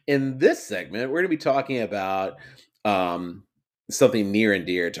 in this segment, we're gonna be talking about something near and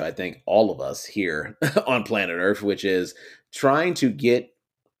dear to I think all of us here on planet Earth, which is trying to get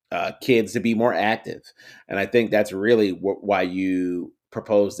kids to be more active. And I think that's really why you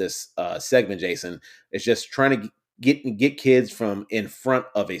propose this segment, Jason. It's just trying to get kids from in front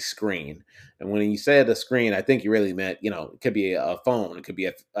of a screen. And when you said a screen, I think you really meant, it could be a phone, it could be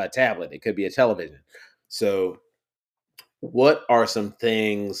a tablet, it could be a television. So what are some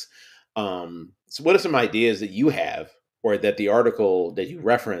things, so what are some ideas that you have, or that the article that you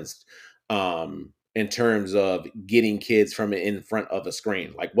referenced, in terms of getting kids from in front of a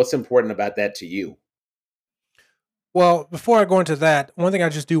screen? Like, what's important about that to you? Well, before I go into that, one thing I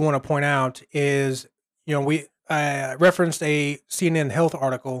just do want to point out is, I referenced a CNN Health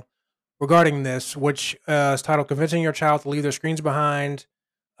article regarding this, which is titled "Convincing Your Child to Leave Their Screens Behind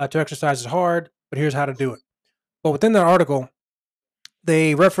to Exercise is Hard, but Here's How to Do It." But within that article,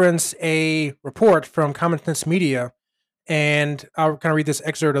 they reference a report from Common Sense Media, and I'll kind of read this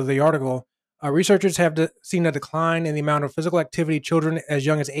excerpt of the article. Researchers have seen a decline in the amount of physical activity children as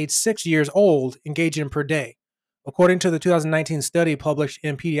young as age 6 years old engage in per day. According to the 2019 study published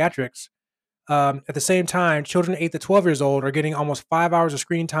in Pediatrics, at the same time, children 8 to 12 years old are getting almost 5 hours of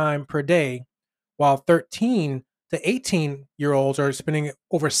screen time per day, while 13 to 18-year-olds are spending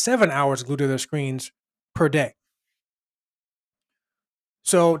over 7 hours glued to their screens per day.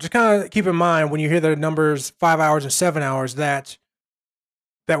 So just kind of keep in mind when you hear the numbers 5 hours and 7 hours that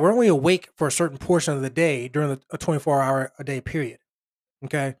we're only awake for a certain portion of the day during a 24-hour a day period.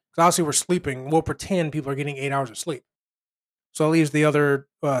 Okay? Because obviously we're sleeping. We'll pretend people are getting 8 hours of sleep. So it leaves the other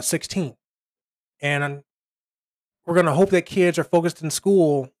 16. And we're going to hope that kids are focused in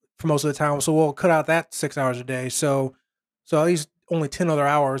school for most of the time. So we'll cut out that 6 hours a day. So at least only 10 other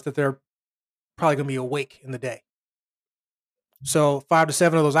hours that they're probably going to be awake in the day. So 5 to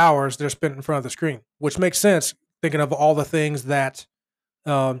 7 of those hours they're spent in front of the screen, which makes sense thinking of all the things that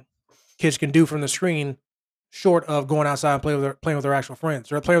kids can do from the screen, short of going outside and playing with their actual friends.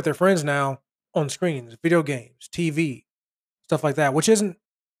 They're playing with their friends now on screens, video games, TV, stuff like that, which isn't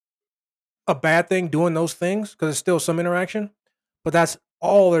a bad thing doing those things because it's still some interaction, but that's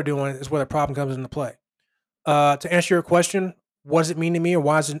all they're doing is where the problem comes into play. To answer your question, what does it mean to me, or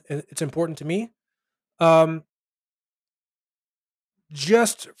why is it's important to me?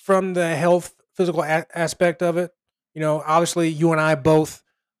 Just from the health, physical aspect of it, obviously you and I both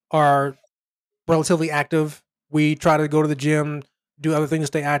are relatively active. We try to go to the gym, do other things to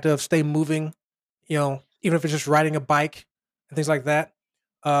stay active, stay moving, even if it's just riding a bike and things like that.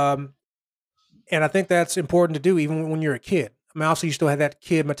 And I think that's important to do even when you're a kid. I mean, also you still have that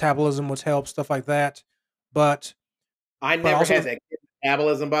kid metabolism, which helps, stuff like that. But I never had that kid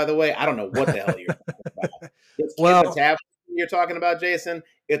metabolism, by the way. I don't know what the hell you're talking about. This kid metabolism you're talking about, Jason,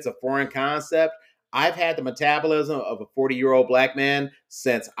 it's a foreign concept. I've had the metabolism of a 40-year-old black man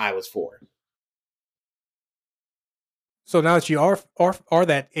since I was 4. So now that you are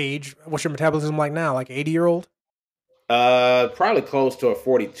that age, what's your metabolism like now? Like 80-year-old? Probably close to a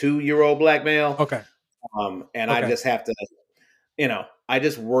 42-year-old black male. Okay. And I just have to, I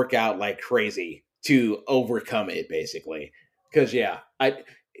just work out like crazy to overcome it, basically. Because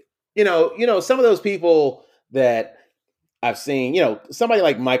some of those people that I've seen, somebody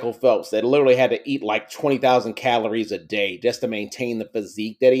like Michael Phelps that literally had to eat like 20,000 calories a day just to maintain the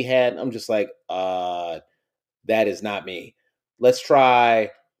physique that he had. I'm just like, that is not me. Let's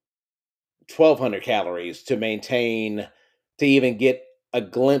try 1,200 calories to even get a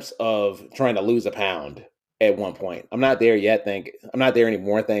glimpse of trying to lose a pound at one point. I'm not there yet. I'm not there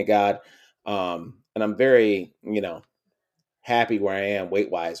anymore. Thank God. And I'm very, happy where I am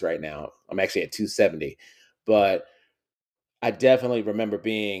weight wise right now. I'm actually at 270, but I definitely remember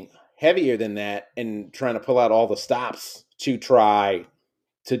being heavier than that and trying to pull out all the stops to try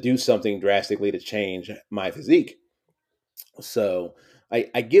to do something drastically to change my physique. So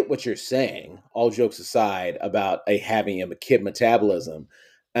I get what you're saying, all jokes aside, about having a kid metabolism.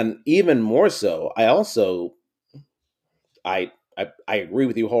 And even more so, I agree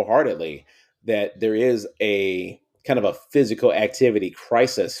with you wholeheartedly that there is a kind of a physical activity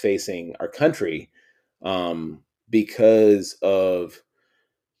crisis facing our country, because of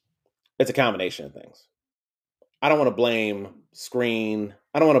it's a combination of things. I don't want to blame screen.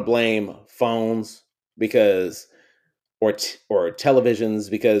 I don't want to blame phones or televisions,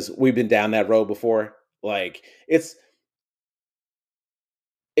 because we've been down that road before. Like it's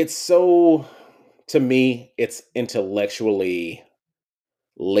so, to me, it's intellectually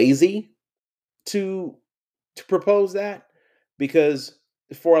lazy to propose that, because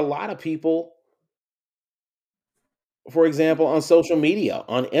for a lot of people, for example, on social media,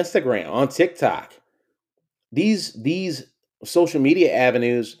 on Instagram, on TikTok, these social media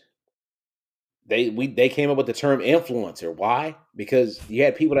avenues They came up with the term influencer. Why? Because you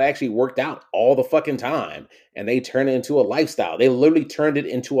had people that actually worked out all the fucking time and they turned it into a lifestyle. They literally turned it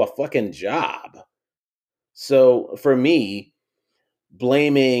into a fucking job. So for me,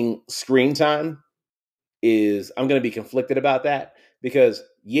 blaming screen time I'm going to be conflicted about that because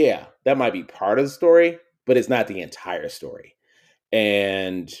yeah, that might be part of the story, but it's not the entire story.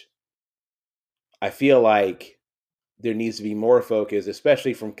 And I feel like there needs to be more focus,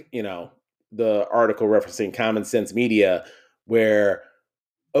 especially from, the article referencing Common Sense Media, where,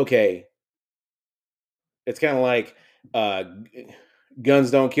 okay, it's kind of like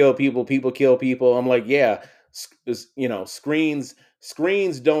guns don't kill people, people kill people. I'm like, yeah, screens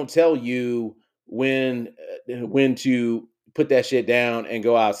don't tell you when to put that shit down and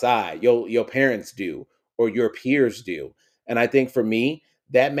go outside. Your parents do, or your peers do. And I think for me,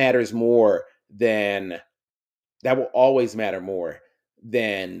 that matters more than that will always matter more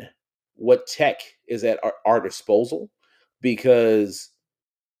than what tech is at our disposal, because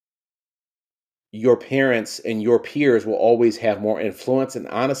your parents and your peers will always have more influence. And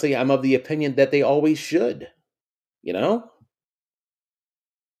honestly, I'm of the opinion that they always should, you know?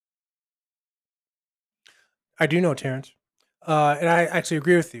 I do know, Terrence. And I actually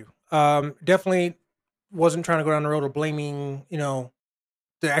agree with you. Definitely wasn't trying to go down the road of blaming, the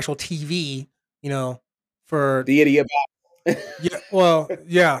actual TV, for The idiot. yeah. Well,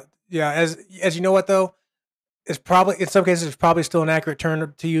 yeah, yeah. As you know what though, it's probably in some cases it's probably still an accurate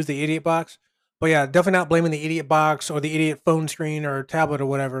term to use the idiot box. But yeah, definitely not blaming the idiot box or the idiot phone screen or tablet or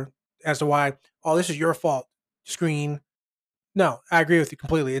whatever as to why. Oh, this is your fault. Screen. No, I agree with you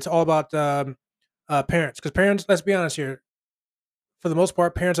completely. It's all about parents because parents. Let's be honest here. For the most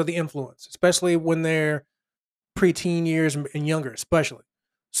part, parents are the influence, especially when they're preteen years and younger, especially.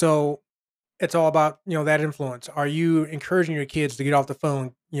 So it's all about that influence. Are you encouraging your kids to get off the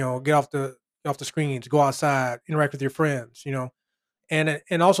phone? Get off the screens, go outside, interact with your friends.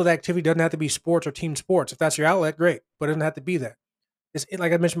 And also the activity doesn't have to be sports or team sports. If that's your outlet, great, but it doesn't have to be that.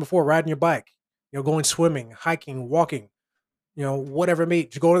 Like I mentioned before, riding your bike, going swimming, hiking, walking, whatever it may.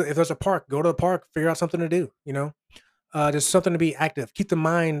 Just go to if there's a park, go to the park, figure out something to do. Just something to be active. Keep the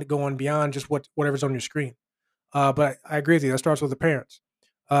mind going beyond just whatever's on your screen. But I agree with you. That starts with the parents.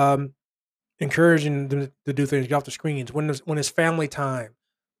 Um, Encouraging them to do things, get off the screens. When it's family time,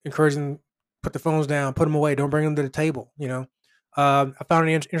 encouraging put the phones down, put them away, don't bring them to the table. I found an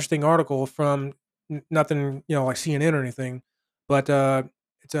interesting article from nothing, like CNN or anything, but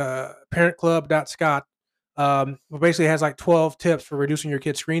it's a parentclub.scott. Basically has like 12 tips for reducing your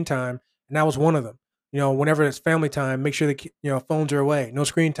kid's screen time, and that was one of them. Whenever it's family time, make sure phones are away, no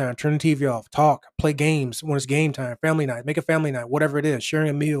screen time, turn the TV off, talk, play games when it's game time, family night, make a family night, whatever it is, sharing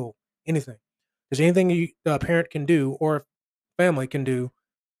a meal, anything. There's anything a parent can do or family can do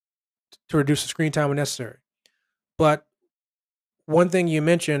to reduce the screen time when necessary. But one thing you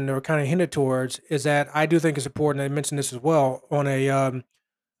mentioned or kind of hinted towards is that I do think it's important. I mentioned this as well on a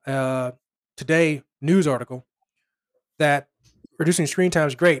uh, Today news article that reducing screen time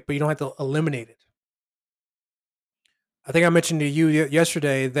is great, but you don't have to eliminate it. I think I mentioned to you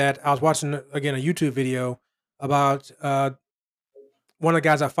yesterday that I was watching again a YouTube video about one of the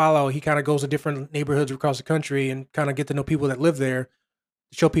guys I follow. He kind of goes to different neighborhoods across the country and kind of get to know people that live there,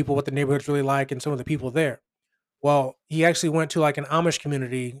 to show people what the neighborhood's really like and some of the people there. Well, he actually went to like an Amish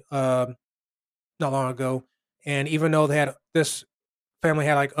community not long ago, and even though this family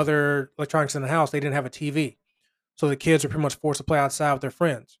had like other electronics in the house, they didn't have a TV, so the kids are pretty much forced to play outside with their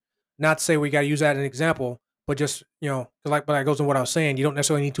friends. Not to say we got to use that as an example, but just but that goes in what I was saying. You don't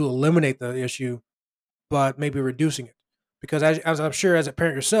necessarily need to eliminate the issue, but maybe reducing it, because as I'm sure as a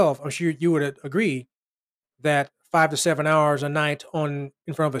parent yourself, I'm sure you would agree that 5 to 7 hours a night in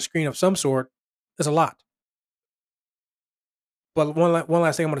front of a screen of some sort is a lot. But one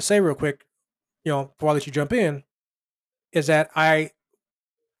last thing I'm going to say real quick, before I let you jump in, is that I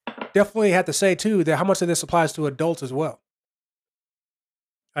definitely have to say too that how much of this applies to adults as well.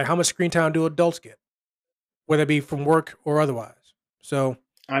 Like how much screen time do adults get, whether it be from work or otherwise? So,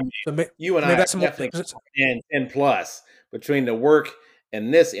 I mean, so you and I that's definitely and plus between the work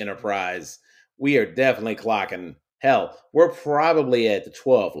and this enterprise, we are definitely clocking. Hell, we're probably at the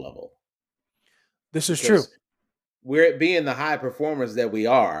 12 level. This is true. We're being the high performers that we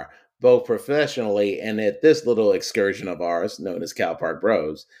are, both professionally and at this little excursion of ours known as Cal Park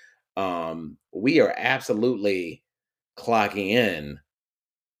Bros. We are absolutely clocking in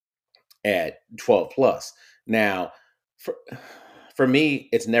at 12 plus. Now, for me,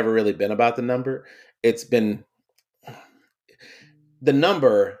 it's never really been about the number. It's been the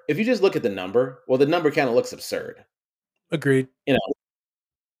number. If you just look at the number, well, the number kind of looks absurd. Agreed.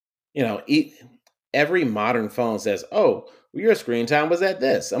 you know, every modern phone says, "Oh, your screen time was at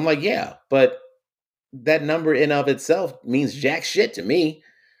this." I'm like, "Yeah, but that number in of itself means jack shit to me."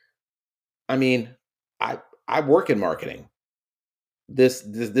 I mean, I work in marketing. This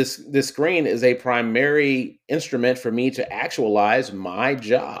screen is a primary instrument for me to actualize my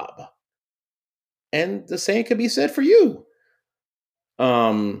job, and the same could be said for you.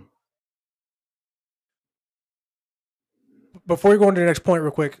 Um, Before we go on to the next point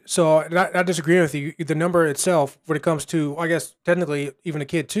real quick, so not disagreeing with you, the number itself, when it comes to, I guess, technically, even a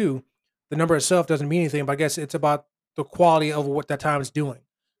kid too, the number itself doesn't mean anything, but I guess it's about the quality of what that time is doing.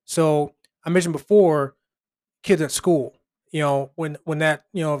 So I mentioned before, kids at school, when that,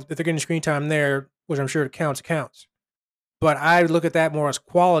 if they're getting screen time there, which I'm sure it counts. But I look at that more as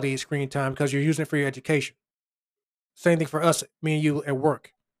quality screen time because you're using it for your education. Same thing for us, me and you at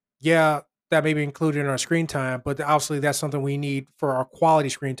work. Yeah, that may be included in our screen time, but obviously that's something we need for our quality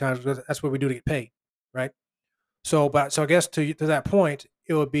screen times because that's what we do to get paid, right? So I guess to that point,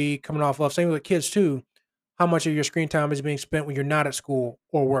 it would be coming off of same with kids too. How much of your screen time is being spent when you're not at school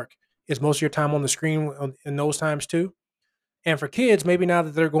or work? Is most of your time on the screen in those times too? And for kids, maybe now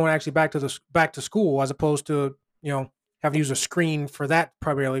that they're going actually back to school, as opposed to having to use a screen for that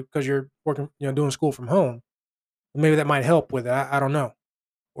primarily because you're working, doing school from home. Maybe that might help with it. I don't know,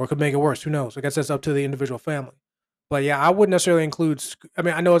 or it could make it worse. Who knows? I guess that's up to the individual family. But yeah, I wouldn't necessarily include. I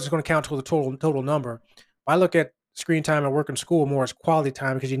mean, I know it's going to count to the total number. But I look at screen time at work and school more as quality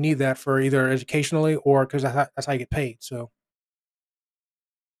time because you need that for either educationally or because that's how you get paid. So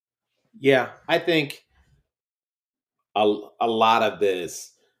yeah, I think a lot of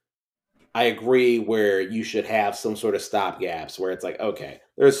this, I agree where you should have some sort of stop gaps where it's like, okay,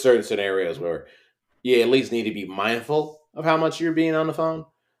 there's certain scenarios where you at least need to be mindful of how much you're being on the phone.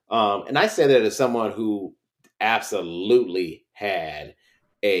 And I say that as someone who absolutely had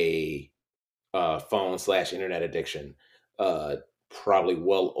a phone / internet addiction probably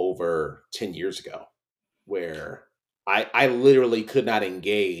well over 10 years ago, where I literally could not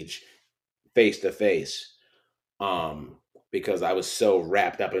engage face to face because I was so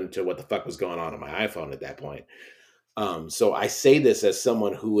wrapped up into what the fuck was going on my iPhone at that point. So I say this as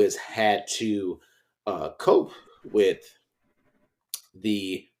someone who has had to cope with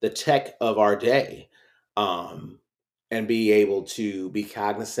the tech of our day, and be able to be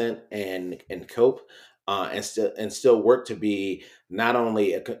cognizant and cope, and still work to be not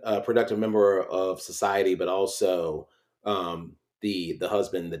only a productive member of society, but also the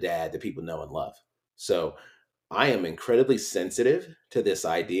husband, the dad that people know and love. So I am incredibly sensitive to this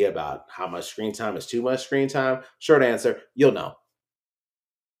idea about how much screen time is too much screen time. Short answer, you'll know.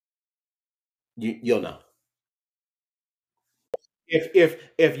 You'll know.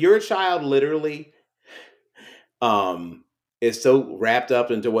 If your child literally is so wrapped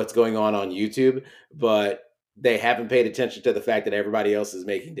up into what's going on YouTube, but they haven't paid attention to the fact that everybody else is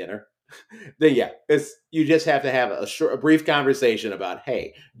making dinner, then yeah, you just have to have a brief conversation about,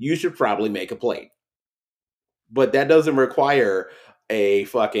 hey, you should probably make a plate. But that doesn't require a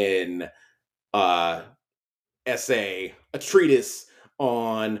fucking essay, a treatise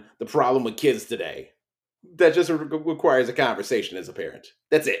on the problem with kids today. That just requires a conversation as a parent.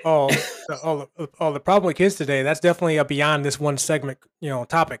 That's it. The problem with kids today, that's definitely a beyond this one segment,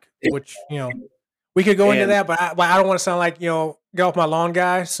 topic, which, we could go into that, but I don't want to sound like, get off my lawn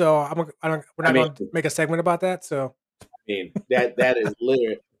guy. So we're not going to make a segment about that. So I mean, that is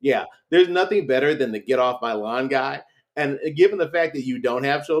literally, yeah, there's nothing better than the get off my lawn guy. And given the fact that you don't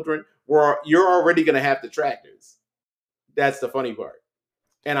have children, you're already going to have detractors. That's the funny part.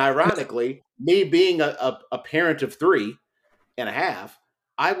 And ironically, me being a parent of 3.5,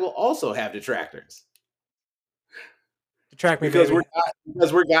 I will also have detractors. Detract me, because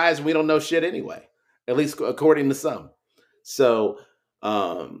we're guys and we don't know shit anyway, at least according to some. So,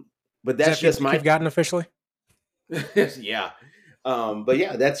 but that's just my. You've gotten officially. Yeah, but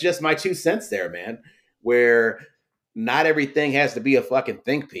yeah, that's just my 2 cents there, man. Where not everything has to be a fucking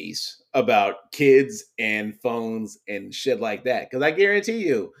think piece about kids and phones and shit like that. Because I guarantee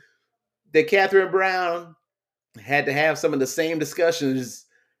you that Catherine Brown had to have some of the same discussions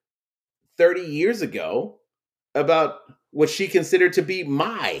 30 years ago about what she considered to be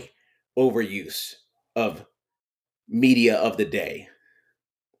my overuse of media of the day.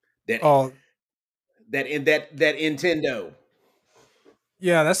 That Nintendo.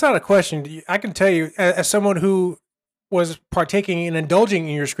 Yeah, that's not a question. I can tell you, as someone who was partaking and indulging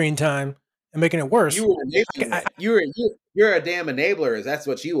in your screen time and making it worse. You're a damn enabler. That's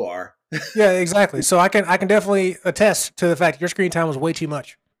what you are. Yeah, exactly. So I can definitely attest to the fact your screen time was way too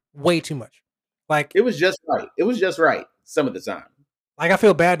much. Way too much. Like it was just right. It was just right some of the time. Like I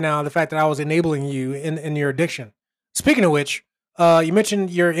feel bad now the fact that I was enabling you in your addiction. Speaking of which, you mentioned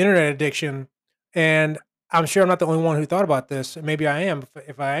your internet addiction, and I'm sure I'm not the only one who thought about this. Maybe I am.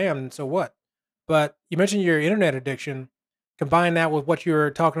 If I am, so what? But you mentioned your internet addiction. Combine that with what you were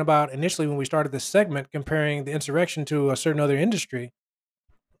talking about initially when we started this segment, comparing the insurrection to a certain other industry.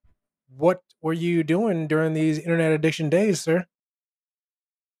 What were you doing during these internet addiction days, sir?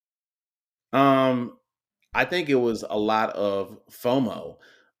 I think it was a lot of FOMO.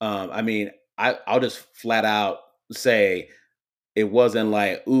 I mean, I'll just flat out say it wasn't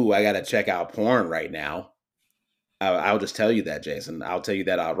like, ooh, I got to check out porn right now. I'll just tell you that, Jason. I'll tell you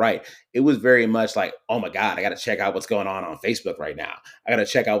that outright. It was very much like, oh my God, I got to check out what's going on Facebook right now. I got to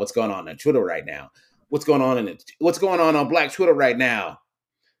check out what's going on Twitter right now. What's going on Black Twitter right now?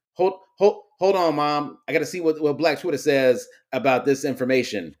 Hold on, Mom. I got to see what Black Twitter says about this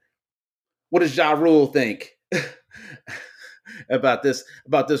information. What does Ja Rule think about this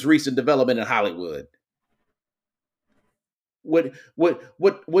recent development in Hollywood? What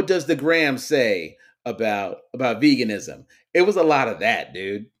does the Gram say about veganism? It was a lot of that,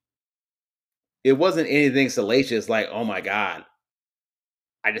 dude. It wasn't anything salacious like, oh my God,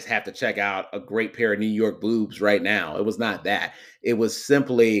 I just have to check out a great pair of New York boobs right now. It was not that. It was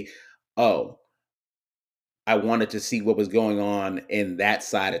simply, oh, I wanted to see what was going on in that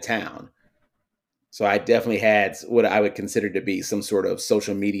side of town. So I definitely had what I would consider to be some sort of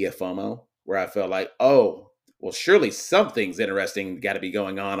social media FOMO, where I felt like, oh, well, surely something's interesting got to be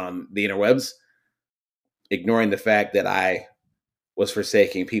going on the interwebs, ignoring the fact that I was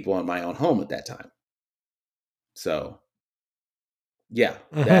forsaking people in my own home at that time. So, yeah,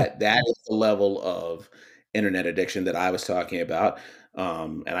 that is the level of internet addiction that I was talking about,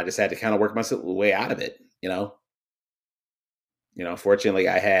 and I just had to kind of work myself way out of it. Fortunately,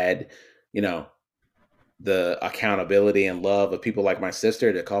 I had, the accountability and love of people like my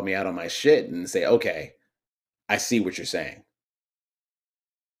sister to call me out on my shit and say, okay, I see what you're saying.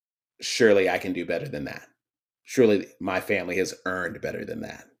 Surely I can do better than that. Surely my family has earned better than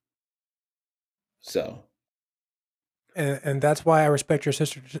that. So. And that's why I respect your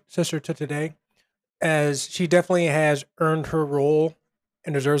sister to today, as she definitely has earned her role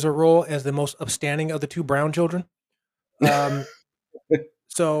and deserves her role as the most upstanding of the two Brown children.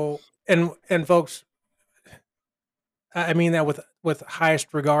 So, and folks, I mean that with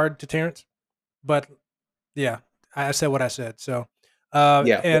highest regard to Terrence, but yeah, I said what I said. So,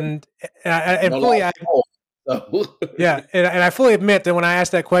 Yeah, and fully, yeah, and I fully admit that when I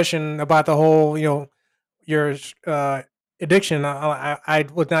asked that question about the whole, your addiction, I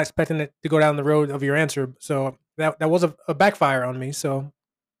was not expecting it to go down the road of your answer. So that was a backfire on me. So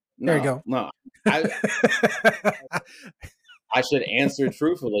there you go. No, I should answer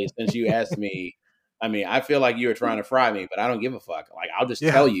truthfully since you asked me. I mean, I feel like you were trying to fry me, but I don't give a fuck. Like, I'll just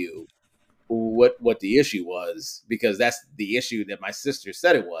tell you what the issue was, because that's the issue that my sister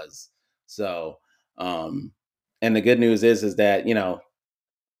said it was. So, and the good news is that,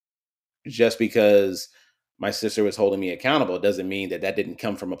 just because my sister was holding me accountable doesn't mean that didn't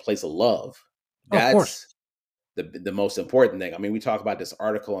come from a place of love. That's the most important thing. I mean, we talk about this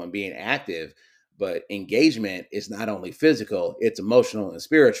article on being active, but engagement is not only physical, it's emotional and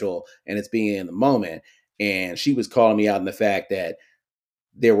spiritual, and it's being in the moment. And she was calling me out on the fact that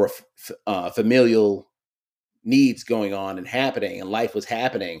there were familial needs going on and happening, and life was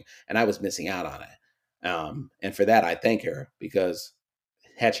happening, and I was missing out on it. And for that, I thank her, because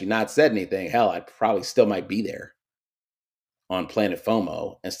had she not said anything, hell, I probably still might be there on Planet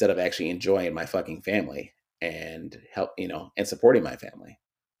FOMO instead of actually enjoying my fucking family and help, and supporting my family.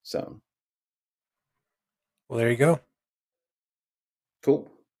 So. Well, there you go.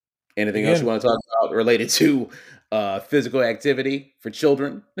 Cool. Anything else you want to talk about related to physical activity for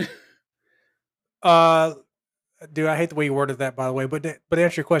children? Dude, I hate the way you worded that, by the way, but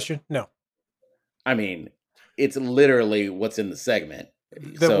answer your question, no. I mean, it's literally what's in the segment.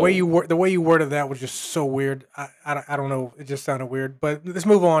 The way you worded that was just so weird. I don't know. It just sounded weird. But let's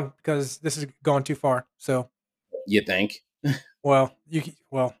move on, because this has gone too far. So. You think? Well,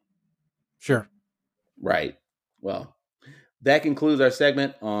 sure. Right. Well, that concludes our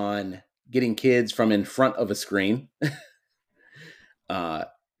segment on getting kids from in front of a screen.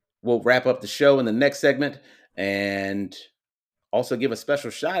 We'll wrap up the show in the next segment, and also give a special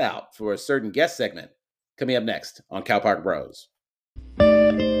shout out for a certain guest segment coming up next on Cow Park Bros.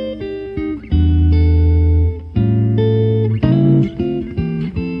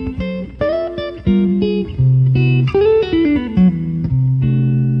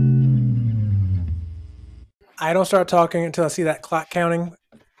 I don't start talking until I see that clock counting.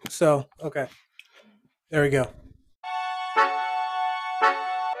 So, okay. There we go.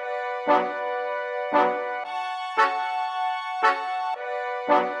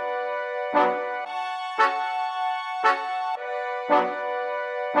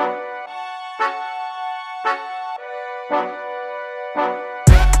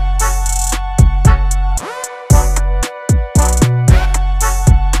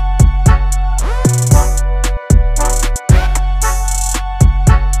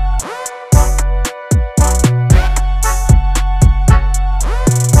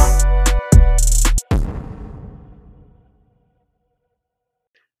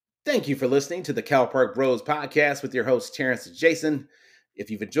 Thank you for listening to the Cal Park Bros podcast with your hosts, Terrence and Jason.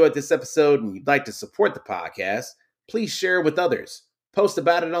 If you've enjoyed this episode and you'd like to support the podcast, please share it with others, post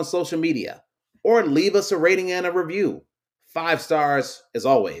about it on social media, or leave us a rating and a review. 5 stars, as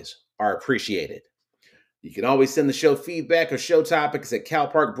always, are appreciated. You can always send the show feedback or show topics at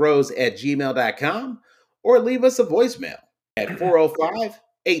calparkbros@gmail.com or leave us a voicemail at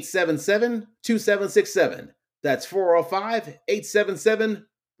 405-877-2767. That's 405-877-2767.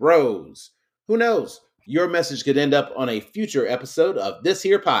 Bros. Who knows? Your message could end up on a future episode of this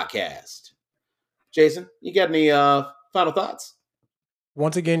here podcast. Jason, you got any final thoughts?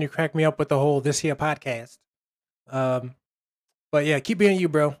 Once again, you cracked me up with the whole this here podcast. But yeah, keep being you,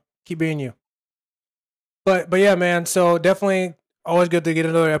 bro. Keep being you. But yeah, man. So definitely always good to get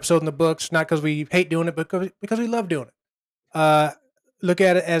another episode in the books. Not because we hate doing it, but because we love doing it. Look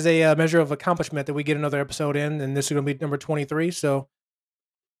at it as a measure of accomplishment that we get another episode in, and this is going to be number 23. So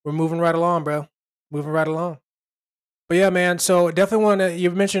we're moving right along, bro. Moving right along. But yeah, man. So definitely want to.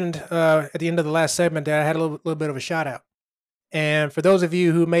 You mentioned at the end of the last segment that I had a little bit of a shout out. And for those of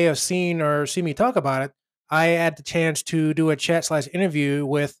you who may have seen or see me talk about it, I had the chance to do a chat/interview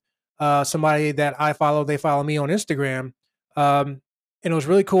with somebody that I follow. They follow me on Instagram, and it was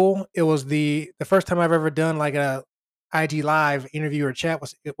really cool. It was the first time I've ever done like a IG live interview or chat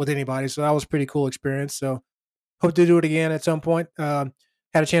with anybody. So that was a pretty cool experience. So hope to do it again at some point.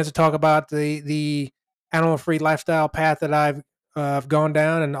 Had a chance to talk about the animal-free lifestyle path that I've gone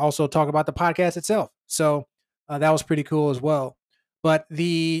down, and also talk about the podcast itself. So that was pretty cool as well. But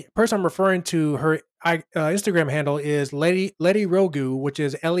the person I'm referring to, her Instagram handle is Letty Rogu, which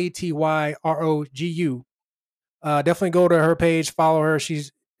is LETYROGU. Definitely go to her page, follow her. She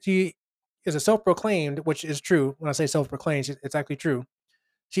is a self-proclaimed, which is true. When I say self-proclaimed, it's actually true.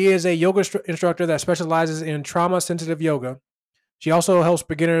 She is a yoga instructor that specializes in trauma-sensitive yoga. She also helps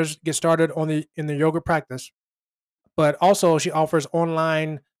beginners get started in the yoga practice, but also she offers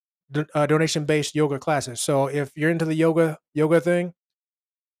online donation-based yoga classes. So if you're into the yoga thing,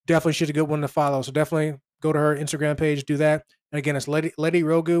 definitely she's a good one to follow. So definitely go to her Instagram page, do that. And again, it's Letty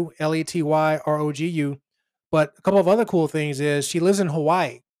Rogu, LETYROGU. But a couple of other cool things is she lives in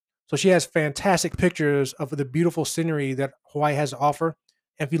Hawaii. So she has fantastic pictures of the beautiful scenery that Hawaii has to offer.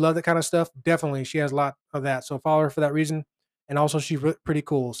 And if you love that kind of stuff, definitely she has a lot of that. So follow her for that reason. And also she's pretty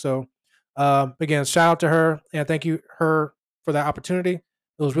cool. So again, shout out to her and thank you her for that opportunity. It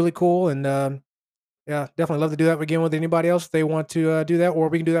was really cool. And yeah, definitely love to do that again with anybody else if they want to do that, or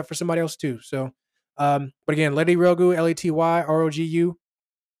we can do that for somebody else too. So, but again, Letty Rogu, LETYROGU.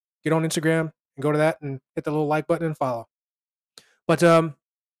 Get on Instagram and go to that and hit the little like button and follow. But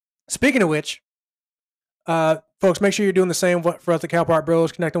speaking of which, folks, make sure you're doing the same for us at Cal Park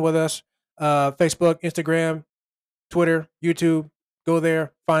Bros, connecting with us. Facebook, Instagram, Twitter, YouTube. Go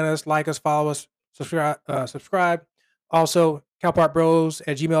there, find us, like us, follow us, subscribe. Also,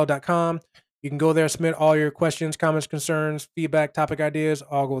 calparkbros@gmail.com. You can go there, submit all your questions, comments, concerns, feedback, topic ideas,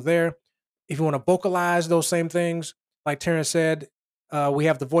 all go there. If you want to vocalize those same things, like Terrence said, we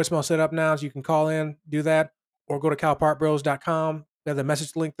have the voicemail set up now, so you can call in, do that, or go to calparkbros.com. There's a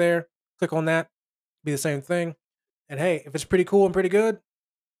message link there. Click on that. Be the same thing. And hey, if it's pretty cool and pretty good,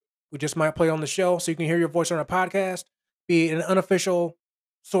 we just might play on the show so you can hear your voice on a podcast. Be an unofficial,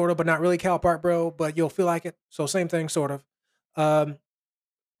 sort of, but not really Cal Park Bro, but you'll feel like it. So same thing, sort of. But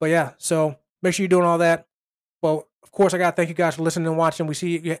yeah, so make sure you're doing all that. Well, of course, I got to thank you guys for listening and watching. We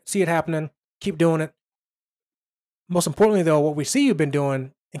see it happening. Keep doing it. Most importantly, though, what we see you've been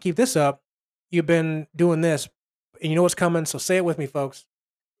doing, and keep this up, you've been doing this, and you know what's coming, so say it with me, folks.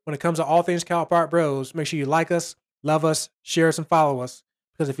 When it comes to all things Cal Park Bros, make sure you like us, love us, share us, and follow us.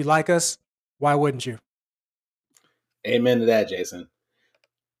 Because if you like us, why wouldn't you? Amen to that, Jason.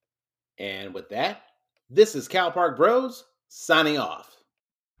 And with that, this is Cal Park Bros signing off.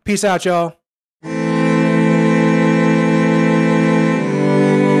 Peace out, y'all.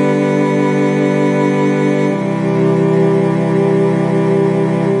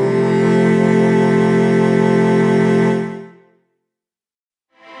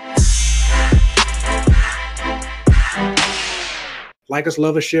 Like us,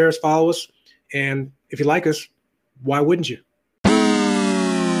 love us, share us, follow us. And if you like us, why wouldn't you?